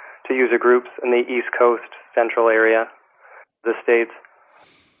to user groups in the East Coast, central area, the states,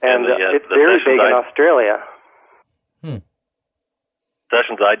 and it's very big in Australia.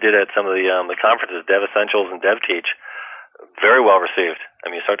 Sessions I did at some of the conferences, Dev Essentials and Dev Teach, very well received. I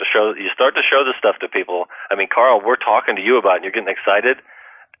mean, you start to show this stuff to people. I mean, Carl, we're talking to you about it and you're getting excited.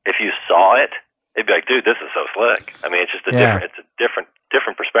 If you saw it, it'd be like, dude, this is so slick. I mean, it's just a different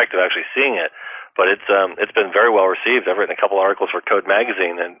perspective actually seeing it. But it's been very well received. I've written a couple articles for Code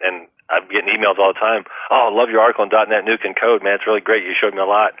Magazine, and I'm getting emails all the time. Oh, I love your article on .NET Nuke and Code, man. It's really great. You showed me a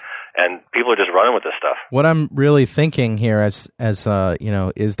lot. And people are just running with this stuff. What I'm really thinking here, as you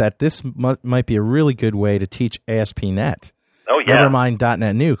know, is that this might be a really good way to teach ASP.NET. Oh yeah. Never mind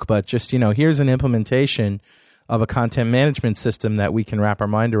 .NET Nuke, but just here's an implementation of a content management system that we can wrap our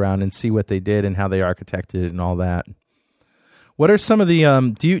mind around and see what they did and how they architected it and all that. What are some of the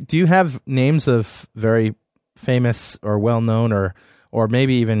do you have names of very famous or well known or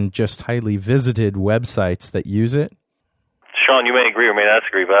maybe even just highly visited websites that use it? Shaun, you may agree or may not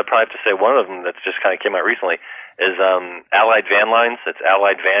agree, but I'd probably have to say one of them that's just kind of came out recently is Allied Van Lines. That's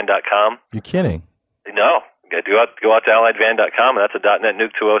alliedvan.com. You're kidding? No. Go out to alliedvan.com, and that's a .NET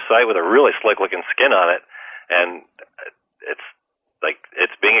Nuke 2.0 site with a really slick-looking skin on it, and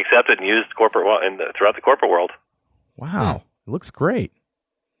it's being accepted and used throughout the corporate world. Wow. It looks great.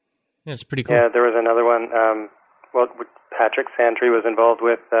 Yeah, it's pretty cool. Yeah, there was another one. Patrick Santry was involved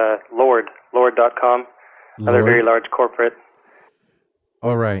with Lord.com, another very large corporate.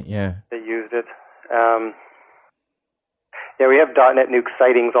 Oh, right, yeah. They used it. Yeah, we have .NetNuke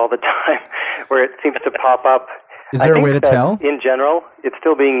sightings all the time where it seems to pop up. Is there a way to tell? In general, it's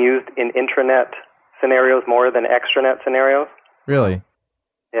still being used in intranet scenarios more than extranet scenarios. Really?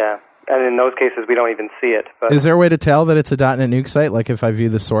 Yeah. And in those cases, we don't even see it. But is there a way to tell that it's a .NetNuke site? Like if I view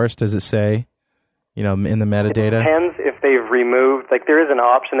the source, does it say, in the metadata? It depends if they've removed, there is an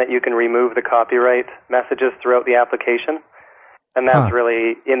option that you can remove the copyright messages throughout the application. And that's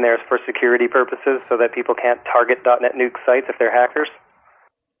really in there for security purposes so that people can't target .NetNuke sites if they're hackers.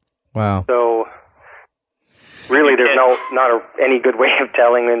 Wow. So really there's not any good way of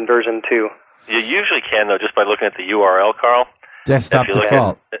telling in version 2. You usually can, though, just by looking at the URL, Carl. Desktop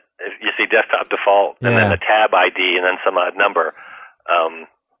default. If you see desktop default, and then the tab ID, and then some odd number,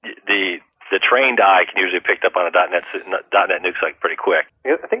 the trained eye can usually pick up on a .NetNuke site pretty quick.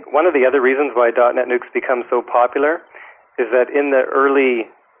 I think one of the other reasons why .NetNuke's become so popular is that in .NET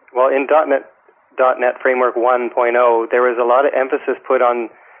Framework 1.0, there was a lot of emphasis put on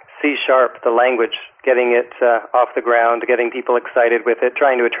C#, the language, getting it off the ground, getting people excited with it,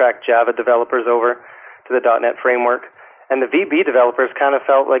 trying to attract Java developers over to the .NET Framework. And the VB developers kind of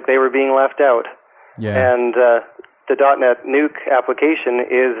felt like they were being left out. Yeah. And the .NetNuke application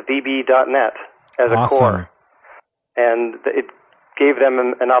is VB.NET as a core. And it gave them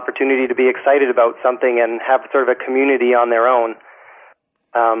an opportunity to be excited about something and have sort of a community on their own.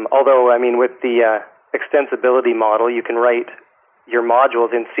 Although, with the extensibility model, you can write your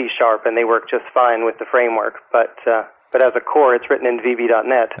modules in C# and they work just fine with the framework. But as a core, it's written in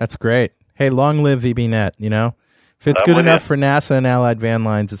VB.NET. That's great. Hey, long live VB.NET, If it's good enough for NASA and Allied Van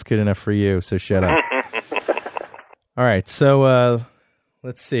Lines, it's good enough for you, so shut up. All right, so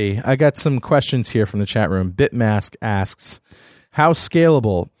let's see. I got some questions here from the chat room. Bitmask asks, how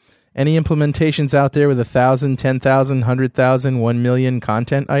scalable? Any implementations out there with 1,000, 10,000, 100,000, 1 million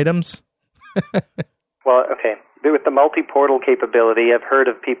content items? Well, okay. With the multi-portal capability, I've heard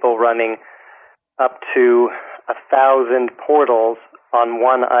of people running up to 1,000 portals on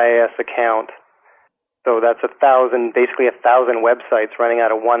one IIS account. So that's basically 1,000 websites running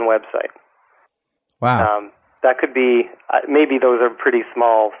out of one website. Wow. That could be, maybe those are pretty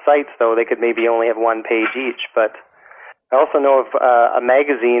small sites, though. They could maybe only have one page each. But I also know of a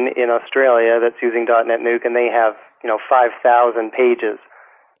magazine in Australia that's using .NetNuke, and they have, 5,000 pages,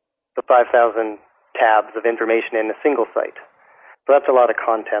 so 5,000 tabs of information in a single site. So that's a lot of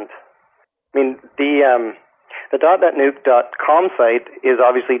content. The .NetNuke.com site is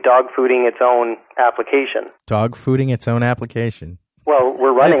obviously dog-fooding its own application. Dog-fooding its own application. Well,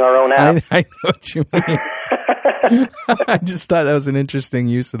 we're running our own app. I know what you mean. I just thought that was an interesting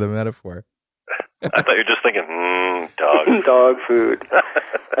use of the metaphor. I thought you were just thinking, dog. Dog food.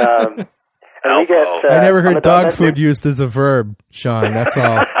 And we get, I never heard dog food used as a verb, Shaun. That's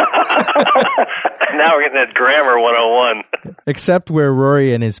all. Now we're getting at grammar 101. Except where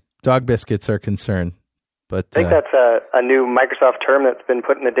Rory and his dog biscuits are concerned. But I think that's a new Microsoft term that's been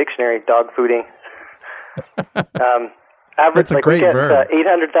put in the dictionary, dog fooding. Average, that's a great verb. We get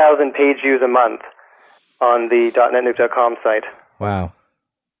 800,000 page views a month on the .NetNuke.com site. Wow.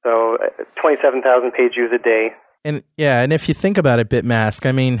 So 27,000 page views a day. And if you think about it,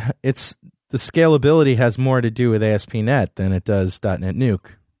 Bitmask, it's the scalability has more to do with ASP.NET than it does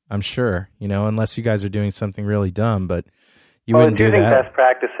 .NetNuke. I'm sure, unless you guys are doing something really dumb, but you wouldn't do that. It's using best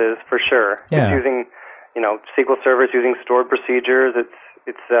practices for sure. Yeah. It's using, SQL servers using stored procedures.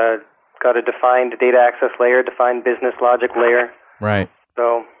 It's got a defined data access layer, defined business logic layer. Right.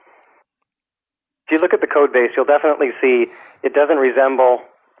 So if you look at the code base, you'll definitely see it doesn't resemble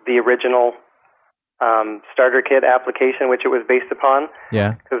the original starter kit application which it was based upon.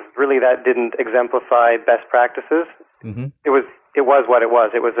 Yeah. Because really that didn't exemplify best practices. Mm-hmm. It was what it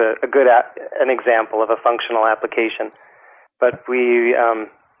was. It was a good an example of a functional application. But we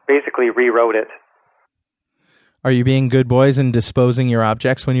basically rewrote it. Are you being good boys and disposing your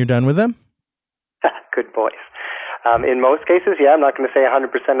objects when you're done with them? Good boys. In most cases, yeah, I'm not going to say 100%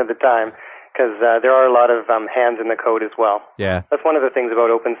 of the time because there are a lot of hands in the code as well. Yeah. That's one of the things about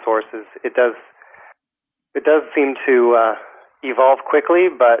open source is it does seem to evolve quickly,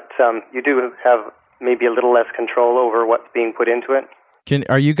 but you do have maybe a little less control over what's being put into it.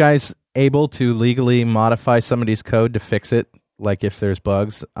 Are you guys able to legally modify somebody's code to fix it? Like if there's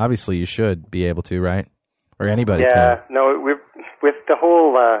bugs? Obviously you should be able to, right? Or anybody can. Yeah, no, with the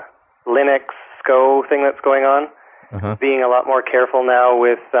whole Linux SCO thing that's going on, being a lot more careful now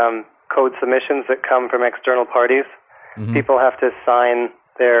with code submissions that come from external parties. Mm-hmm. People have to sign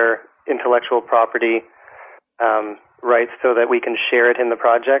their intellectual property rights so that we can share it in the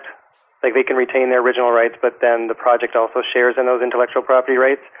project. Like they can retain their original rights, but then the project also shares in those intellectual property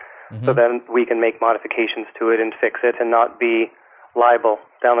rights. so then we can make modifications to it and fix it and not be liable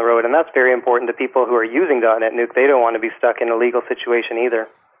down the road. And that's very important to people who are using DotNetNuke. They don't want to be stuck in a legal situation either.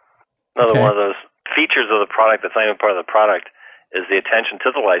 Another one of those features of the product that's not even part of the product is the attention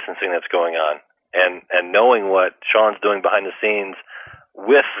to the licensing that's going on, and knowing what Shaun's doing behind the scenes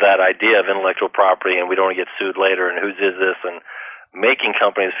with that idea of intellectual property, and we don't want to get sued later, and whose is this, and making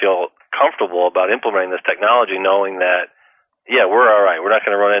companies feel comfortable about implementing this technology, knowing that, yeah, we're all right. We're not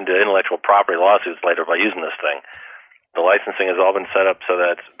going to run into intellectual property lawsuits later by using this thing. The licensing has all been set up so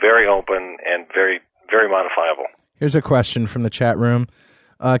that it's very open and very, very modifiable. Here's a question from the chat room.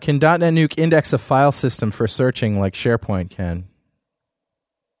 Can DotNetNuke index a file system for searching like SharePoint can?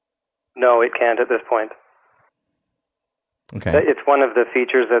 No, it can't at this point. Okay. It's one of the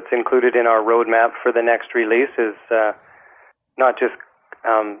features that's included in our roadmap for the next release is not just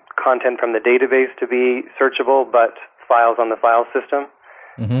content from the database to be searchable, but files on the file system.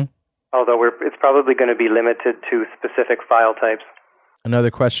 Mm-hmm. Although it's probably going to be limited to specific file types. Another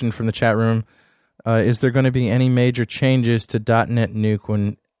question from the chat room. Is there going to be any major changes to DotNetNuke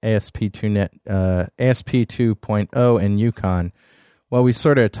when ASP.2.0 and Yukon? Well, we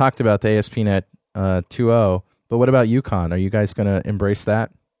sort of talked about the ASP.NET 2.0, but what about Yukon? Are you guys going to embrace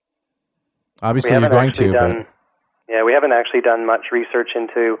that? Obviously, you're going to. Yeah, we haven't actually done much research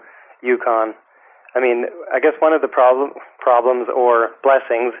into Yukon. I mean, I guess one of the problems or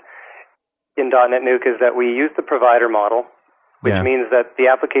blessings in .NET Nuke is that we use the provider model, which means that the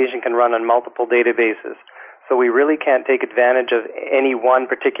application can run on multiple databases. So we really can't take advantage of any one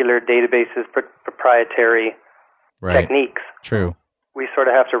particular database's proprietary techniques. True. We sort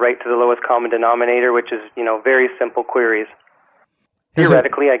of have to write to the lowest common denominator, which is, very simple queries.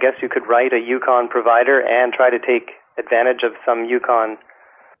 Theoretically, I guess you could write a Yukon provider and try to take advantage of some Yukon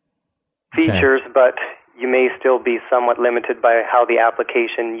features, but you may still be somewhat limited by how the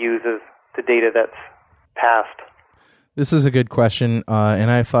application uses the data that's passed. This is a good question,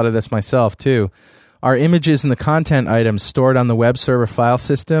 and I thought of this myself, too. Are images in the content items stored on the web server file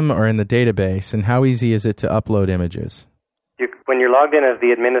system or in the database, and how easy is it to upload images? When you're logged in as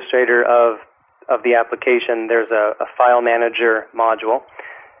the administrator of the application, there's a file manager module,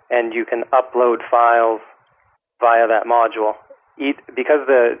 and you can upload files via that module. Because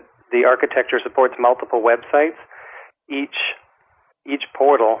the architecture supports multiple websites, each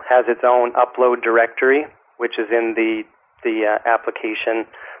portal has its own upload directory, which is in the application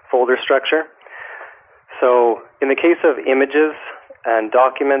folder structure. So in the case of images and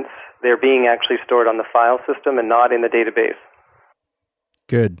documents, they're being actually stored on the file system and not in the database.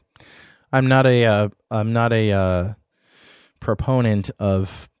 Good. I'm not a proponent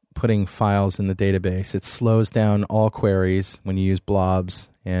of putting files in the database. It slows down all queries when you use blobs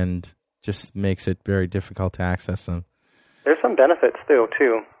and just makes it very difficult to access them. There's some benefits, too,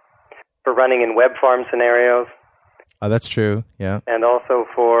 for running in web farm scenarios. Oh, that's true, yeah. And also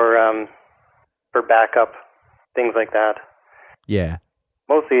for backup, things like that. Yeah.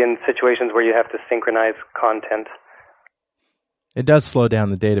 Mostly in situations where you have to synchronize content. It does slow down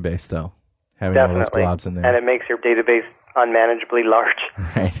the database, though, having all those blobs in there. And it makes your database unmanageably large.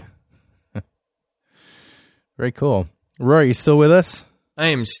 Right. Very cool. Roy, you still with us? I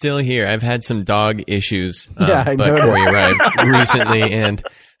am still here. I've had some dog issues, I but noticed. Corey arrived recently, and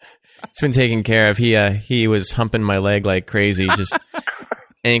it's been taken care of. He was humping my leg like crazy, just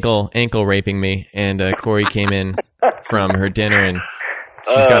ankle raping me, and Corey came in from her dinner, and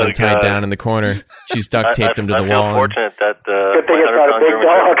she's got him tied down in the corner. She's duct taped him to the wall. I feel fortunate that good thing it's not a big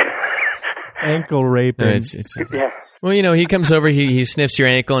dog. Ankle raping. It's Well, he comes over, he sniffs your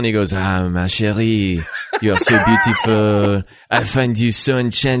ankle, and he goes, "Ah, ma chérie, you are so beautiful. I find you so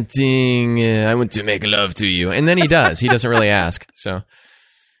enchanting. I want to make love to you." And then he does. He doesn't really ask. So,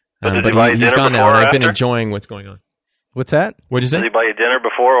 but he's gone now, and I've been enjoying what's going on. What's that? What'd you say? Does he buy you dinner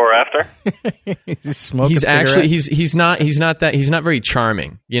before or after? He's actually he's not very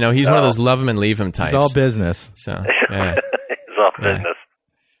charming. He's one of those love him and leave him types. It's all business. So yeah. It's all business.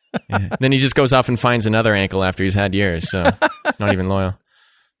 Yeah. Then he just goes off and finds another ankle after he's had yours, so he's not even loyal.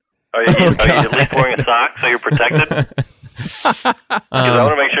 Are you at least wearing a sock so you're protected? Because I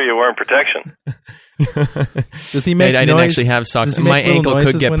want to make sure you're wearing protection. Does he make noise? I didn't actually have socks. My ankle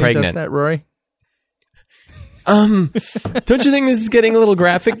could get pregnant. Does that, Roy? Don't you think this is getting a little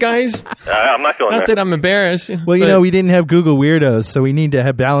graphic, guys? I'm not going Not there. that I'm embarrassed. Well, we didn't have Google Weirdos, so we need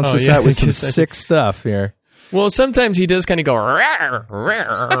to balance this out with some sick stuff here. Well, sometimes he does kind of go, rawr,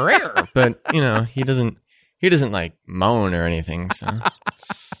 rawr, rawr, but he doesn't like moan or anything. So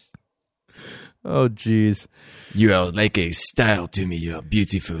Oh, geez. You are like a style to me. You are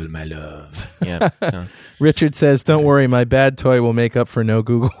beautiful, my love. Yeah. So. Richard says, don't worry, my bad toy will make up for no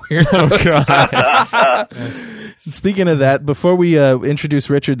Google Weirdos. Speaking of that, before we introduce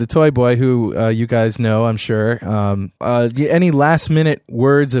Richard the Toy Boy, who you guys know, I'm sure, any last-minute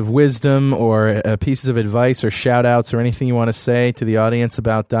words of wisdom or pieces of advice or shout-outs or anything you want to say to the audience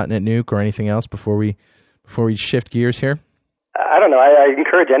about .NetNuke or anything else before we shift gears here? I don't know. I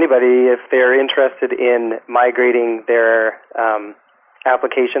encourage anybody, if they're interested in migrating their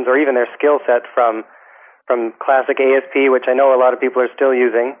applications or even their skill set from classic ASP, which I know a lot of people are still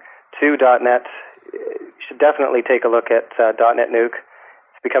using, to .NET, you should definitely take a look at .NetNuke.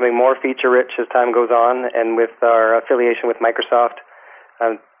 It's becoming more feature-rich as time goes on, and with our affiliation with Microsoft,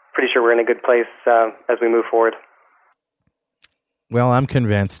 I'm pretty sure we're in a good place as we move forward. Well, I'm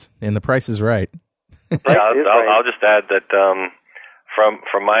convinced, and the price is right. I'll just add that from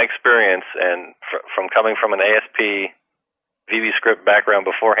my experience and from coming from an ASP VBScript background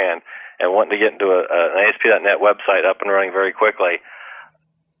beforehand and wanting to get into an ASP.NET website up and running very quickly,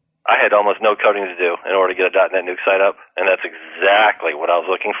 I had almost no coding to do in order to get a .NetNuke site up, and that's exactly what I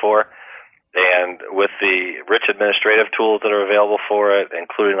was looking for. And with the rich administrative tools that are available for it,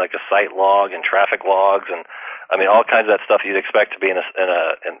 including like a site log and traffic logs, and I mean all kinds of that stuff you'd expect to be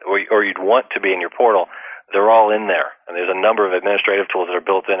or you'd want to be in your portal, they're all in there. And there's a number of administrative tools that are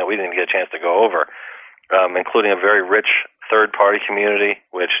built in that we didn't get a chance to go over, including a very rich third-party community,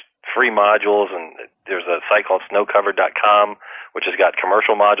 which free modules, and there's a site called snowcover.com, which has got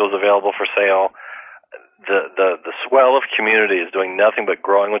commercial modules available for sale. The swell of community is doing nothing but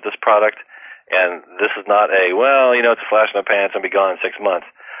growing with this product. And this is not it's a flash in the pants and be gone in 6 months.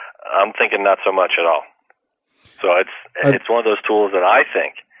 I'm thinking not so much at all. So it's one of those tools that I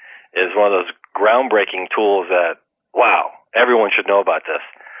think is one of those groundbreaking tools that, wow, everyone should know about this.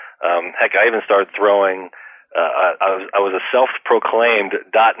 Heck, I even started throwing, I was a self-proclaimed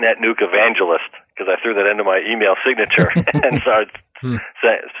 .NetNuke evangelist because I threw that into my email signature and started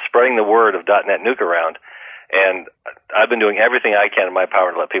spreading the word of .NetNuke around. And I've been doing everything I can in my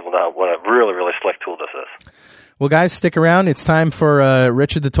power to let people know what a really, really slick tool this is. Well, guys, stick around. It's time for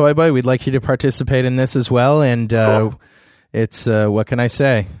Richard the Toy Boy. We'd like you to participate in this as well. And cool. It's, what can I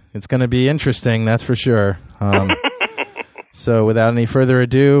say? It's going to be interesting, that's for sure. So without any further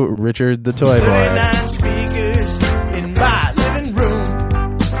ado, Richard the Toy Boy. 39 speakers in my living room.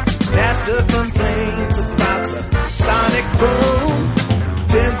 NASA complains about the sonic boom.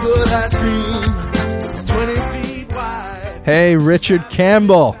 10-foot high screen. Hey, Richard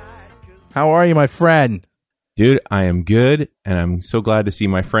Campbell. How are you, my friend? Dude, I am good, and I'm so glad to see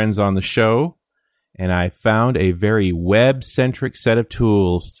my friends on the show. And I found a very web-centric set of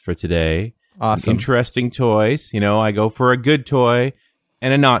tools for today. Awesome. Some interesting toys. You know, I go for a good toy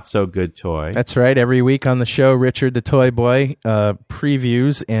and a not-so-good toy. That's right. Every week on the show, Richard the Toy Boy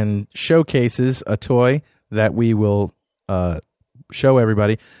previews and showcases a toy that we will show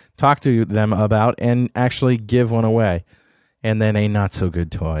everybody, talk to them about, and actually give one away. And then a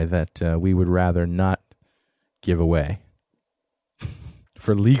not-so-good toy that we would rather not give away.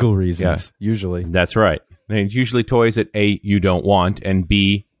 For legal reasons, usually. That's right. And it's usually toys that A, you don't want, and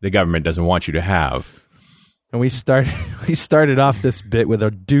B, the government doesn't want you to have. And we started off this bit with a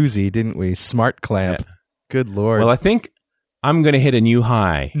doozy, didn't we? Smart clamp. Yeah. Good Lord. Well, I think I'm going to hit a new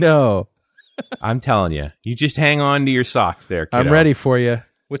high. No. I'm telling you. You just hang on to your socks there, kiddo. I'm ready for you.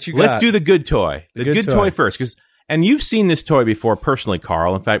 What you got? Let's do the good toy. The good toy first, and you've seen this toy before personally,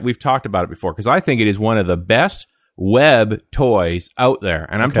 Carl. In fact, we've talked about it before because I think it is one of the best web toys out there.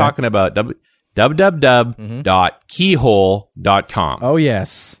 And I'm talking about www.keyhole.com. Oh,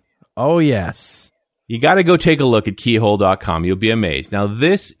 yes. Oh, yes. You got to go take a look at keyhole.com. You'll be amazed. Now,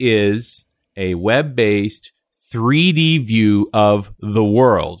 this is a web-based 3D view of the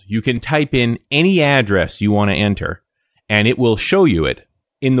world. You can type in any address you want to enter, and it will show you it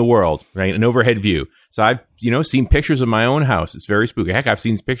in the world, right? An overhead view. So I've, seen pictures of my own house. It's very spooky. Heck, I've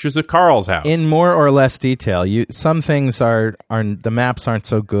seen pictures of Carl's house. In more or less detail. Some things are the maps aren't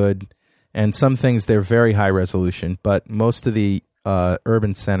so good, and some things they're very high resolution, but most of the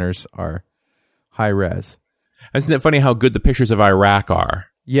urban centers are high res. Isn't it funny how good the pictures of Iraq are?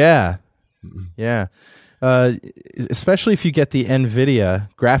 Yeah. Yeah. Especially if you get the NVIDIA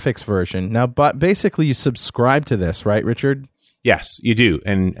graphics version. Now, but basically you subscribe to this, right, Richard? Yes, you do.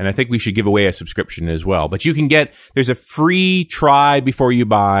 And I think we should give away a subscription as well. But you can there's a free try before you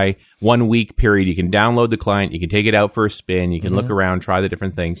buy 1 week period. You can download the client. You can take it out for a spin. You can look around, try the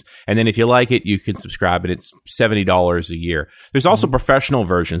different things. And then if you like it, you can subscribe, and it's $70 a year. There's also professional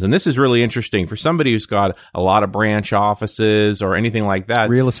versions. And this is really interesting for somebody who's got a lot of branch offices or anything like that.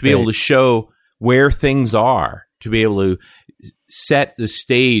 Real estate. To be able to show where things are, to be able to set the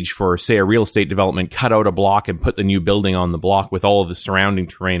stage for, say, a real estate development, cut out a block and put the new building on the block with all of the surrounding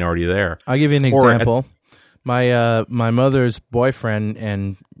terrain already there. I'll give you an example. My mother's boyfriend,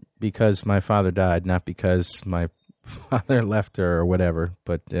 and because my father died, not because my father left her or whatever,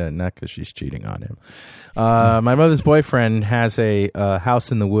 but not because she's cheating on him. My mother's boyfriend has a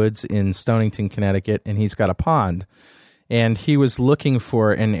house in the woods in Stonington, Connecticut, and he's got a pond. And he was looking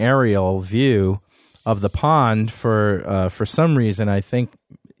for an aerial view of the pond for some reason. I think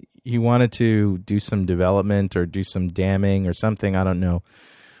he wanted to do some development or do some damming or something. I don't know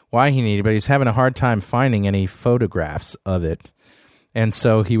why he needed, but he's having a hard time finding any photographs of it. And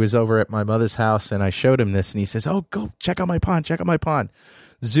so he was over at my mother's house, and I showed him this, and he says, "Oh, go check out my pond, check out my pond."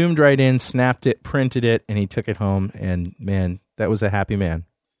 Zoomed right in, snapped it, printed it, and he took it home, and man, that was a happy man.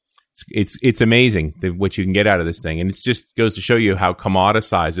 It's amazing what you can get out of this thing, and it just goes to show you how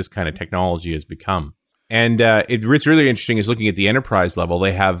commoditized this kind of technology has become. And it's really interesting is looking at the enterprise level.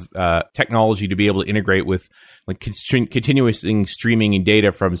 They have technology to be able to integrate with like continuous streaming and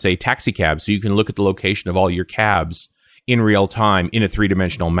data from, say, taxi cabs, so you can look at the location of all your cabs in real time in a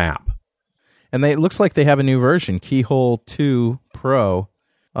 3-dimensional map. And it looks like they have a new version, Keyhole 2 Pro,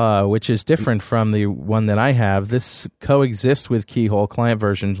 which is different from the one that I have. This coexists with Keyhole client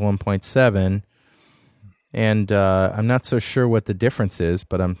versions 1.7, and I'm not so sure what the difference is,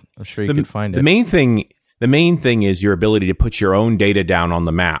 but I'm sure you can find it. The main thing is your ability to put your own data down on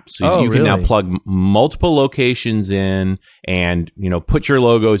the map. So you can now plug multiple locations in and, put your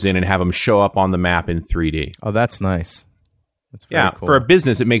logos in and have them show up on the map in 3D. Oh, that's nice. That's very cool. For a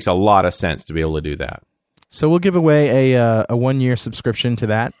business, it makes a lot of sense to be able to do that. So we'll give away a 1-year subscription to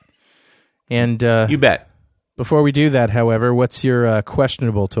that. And you bet. Before we do that, however, what's your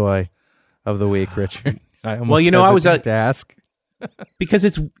questionable toy of the week, Richard? I was to ask. Because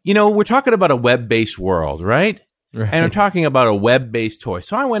it's, we're talking about a web-based world, right? And I'm talking about a web-based toy.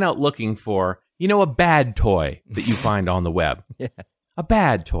 So I went out looking for, a bad toy that you find on the web. Yeah. A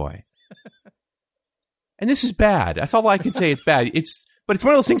bad toy. And this is bad. That's all I can say. It's bad. But it's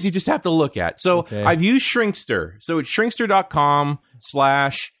one of those things you just have to look at. So I've used Shrinkster. So it's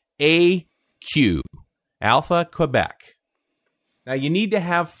shrinkster.com/AQ, Alpha Quebec. Now you need to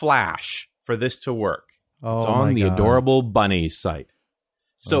have Flash for this to work. It's on the Adorable Bunnies site.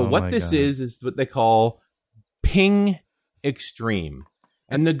 So what this is what they call Ping Extreme.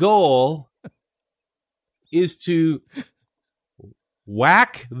 And the goal is to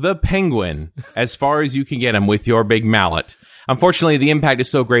whack the penguin as far as you can get him with your big mallet. Unfortunately, the impact is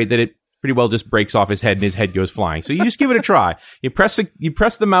so great that it pretty well just breaks off his head and his head goes flying. So you just give it a try. You press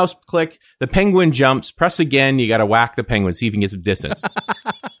the mouse click, the penguin jumps, press again, you got to whack the penguin, see if you can get some distance.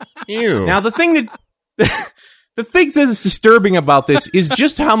 Ew. Now, the thing that is disturbing about this is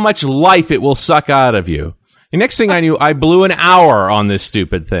just how much life it will suck out of you. The next thing I knew, I blew an hour on this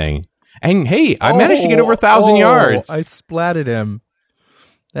stupid thing. And hey, I managed to get over 1,000 yards. I splatted him.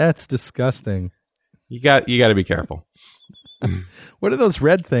 That's disgusting. You got to be careful. What are those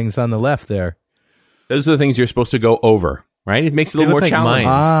red things on the left there? Those are the things you're supposed to go over, right? It makes it a little more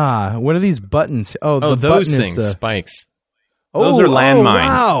challenging. What are these buttons? Those things, spikes. Those are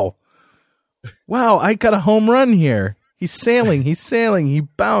landmines. Wow, I got a home run here. He's sailing, he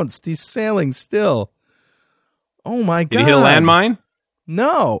bounced, he's sailing still. Oh my God. Did he hit a landmine?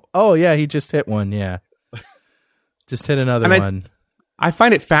 No. Oh yeah, he just hit one, yeah. Just hit another one. I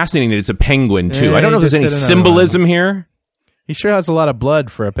find it fascinating that it's a penguin, too. I don't know if there's any symbolism here. He sure has a lot of blood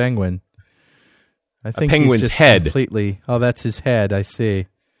for a penguin. I think a penguin's head. Completely. Oh, that's his head. I see.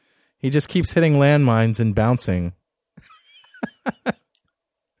 He just keeps hitting landmines and bouncing.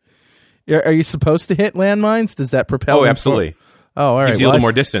 Are you supposed to hit landmines? Does that propel? Oh, absolutely. Oh, all right. Gives you a little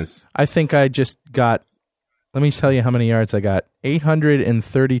more distance. I think I just got. Let me tell you how many yards I got.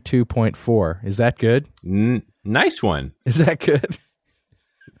 832.4. Is that good? Nice one. Is that good?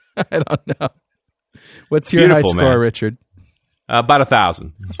 I don't know. What's your high score, Richard? About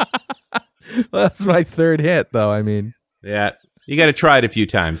 1,000. Well, that's my third hit, though. I mean, yeah, you got to try it a few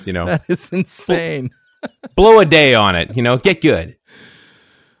times. That is insane. Blow a day on it. Get good.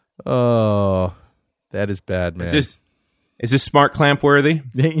 Oh, that is bad, man. Is this smart clamp worthy?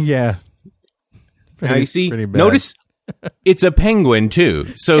 Yeah. Now you see. Notice it's a penguin too.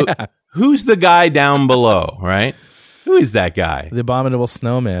 So who's the guy down below? Right. Who is that guy? The Abominable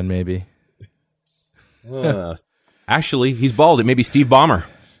Snowman, maybe. Actually, he's bald. It may be Steve Ballmer.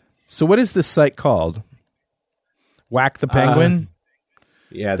 So what is this site called? Whack the Penguin?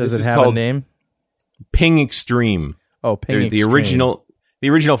 Does it have a name? Ping Extreme. Oh, Ping Extreme. The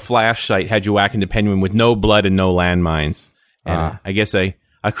original Flash site had you whacking the penguin with no blood and no landmines. And I guess a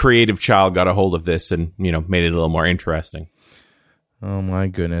a creative child got a hold of this and, made it a little more interesting. Oh my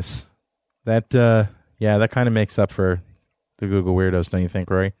goodness. That that kind of makes up for the Google Weirdos, don't you think,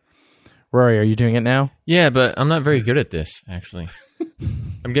 Rory? Rory, are you doing it now? Yeah, but I'm not very good at this, actually.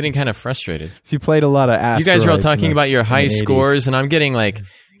 I'm getting kind of frustrated. If you played a lot of asteroids. You guys are all talking about your high 80s. scores, and I'm getting like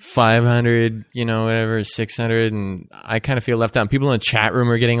 500, whatever, 600, and I kind of feel left out. People in the chat room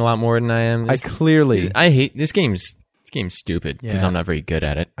are getting a lot more than I am. I hate this game's stupid because I'm not very good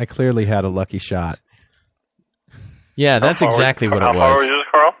at it. I clearly had a lucky shot. Yeah, that's exactly what it was. How far was yours,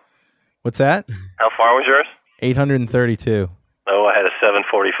 Carl? What's that? How far was yours? 832. Oh, I had a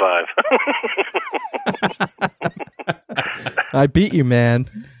 745. I beat you, man.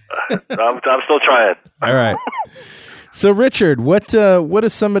 I'm still trying. All right. So, Richard, what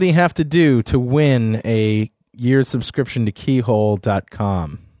does somebody have to do to win a year's subscription to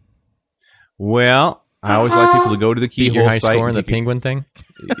Keyhole.com? Well, I always like people to go to the Keyhole your high site. Score in the penguin thing?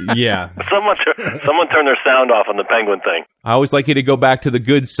 Yeah. Someone turned their sound off on the penguin thing. I always like you to go back to the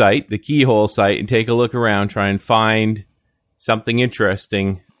good site, the Keyhole site, and take a look around, try and find something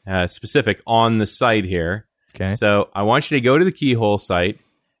interesting, specific on the site here. Okay. So I want you to go to the Keyhole site,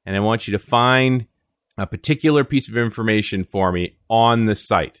 and I want you to find a particular piece of information for me on the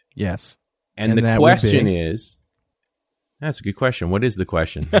site. Yes. And the question is... That's a good question. What is the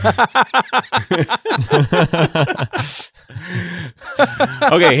question?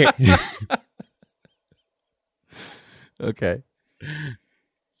 Okay. Okay.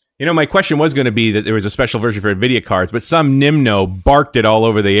 My question was going to be that there was a special version for NVIDIA cards, but some Nimno barked it all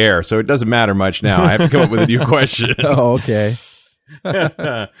over the air, so it doesn't matter much now. I have to come up with a new question. Oh, okay.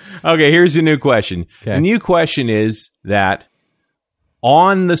 Okay, here's the new question. Okay. The new question is that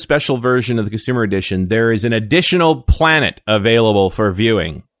on the special version of the Consumer Edition, there is an additional planet available for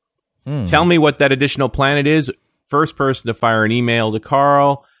viewing. Tell me what that additional planet is. First person to fire an email to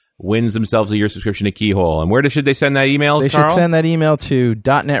Carl wins themselves a year subscription to Keyhole. And where should they send that email, They Carl? should send that email to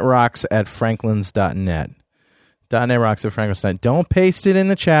 .netrocks@franklins.net. .netrocks@franklins.net. Don't paste it in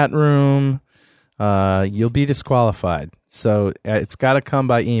the chat room. You'll be disqualified. So it's got to come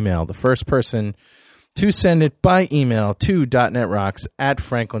by email. The first person to send it by email to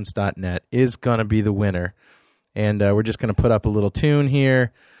 .netrocks@franklins.net is going to be the winner. And we're just going to put up a little tune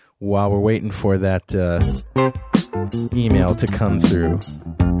here while we're waiting for that email to come through.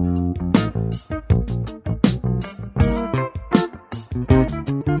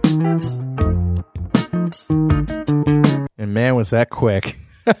 And man, was that quick.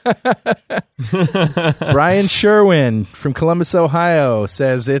 Brian Sherwin from Columbus, Ohio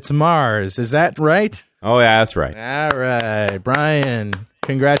says it's Mars. Is that right? Oh, yeah, that's right. All right. Brian,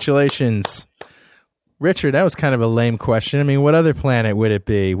 congratulations. Richard, that was kind of a lame question. I mean, what other planet would it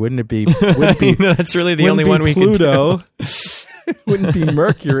be? Wouldn't it be that's really the only one we can do. Wouldn't be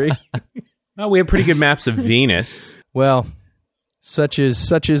Mercury. Well, we have pretty good maps of Venus. Well, such is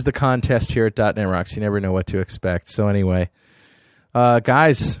the contest here at .NET Rocks. You never know what to expect. So anyway,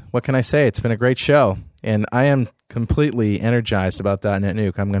 guys, what can I say? It's been a great show, and I am completely energized about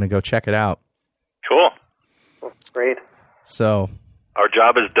 .NetNuke. I'm going to go check it out. Cool. Great. So our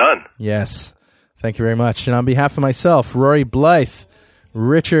job is done. Yes. Thank you very much. And on behalf of myself, Rory Blythe,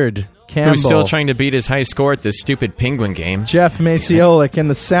 Richard Campbell, who's still trying to beat his high score at this stupid penguin game, Jeff Maciolik in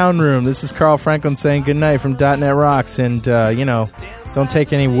the sound room, this is Carl Franklin saying goodnight from .NET Rocks. And, don't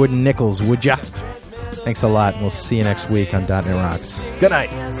take any wooden nickels, would ya? Thanks a lot. We'll see you next week on .NET Rocks. Good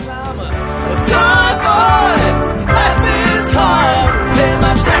night. Life is hard.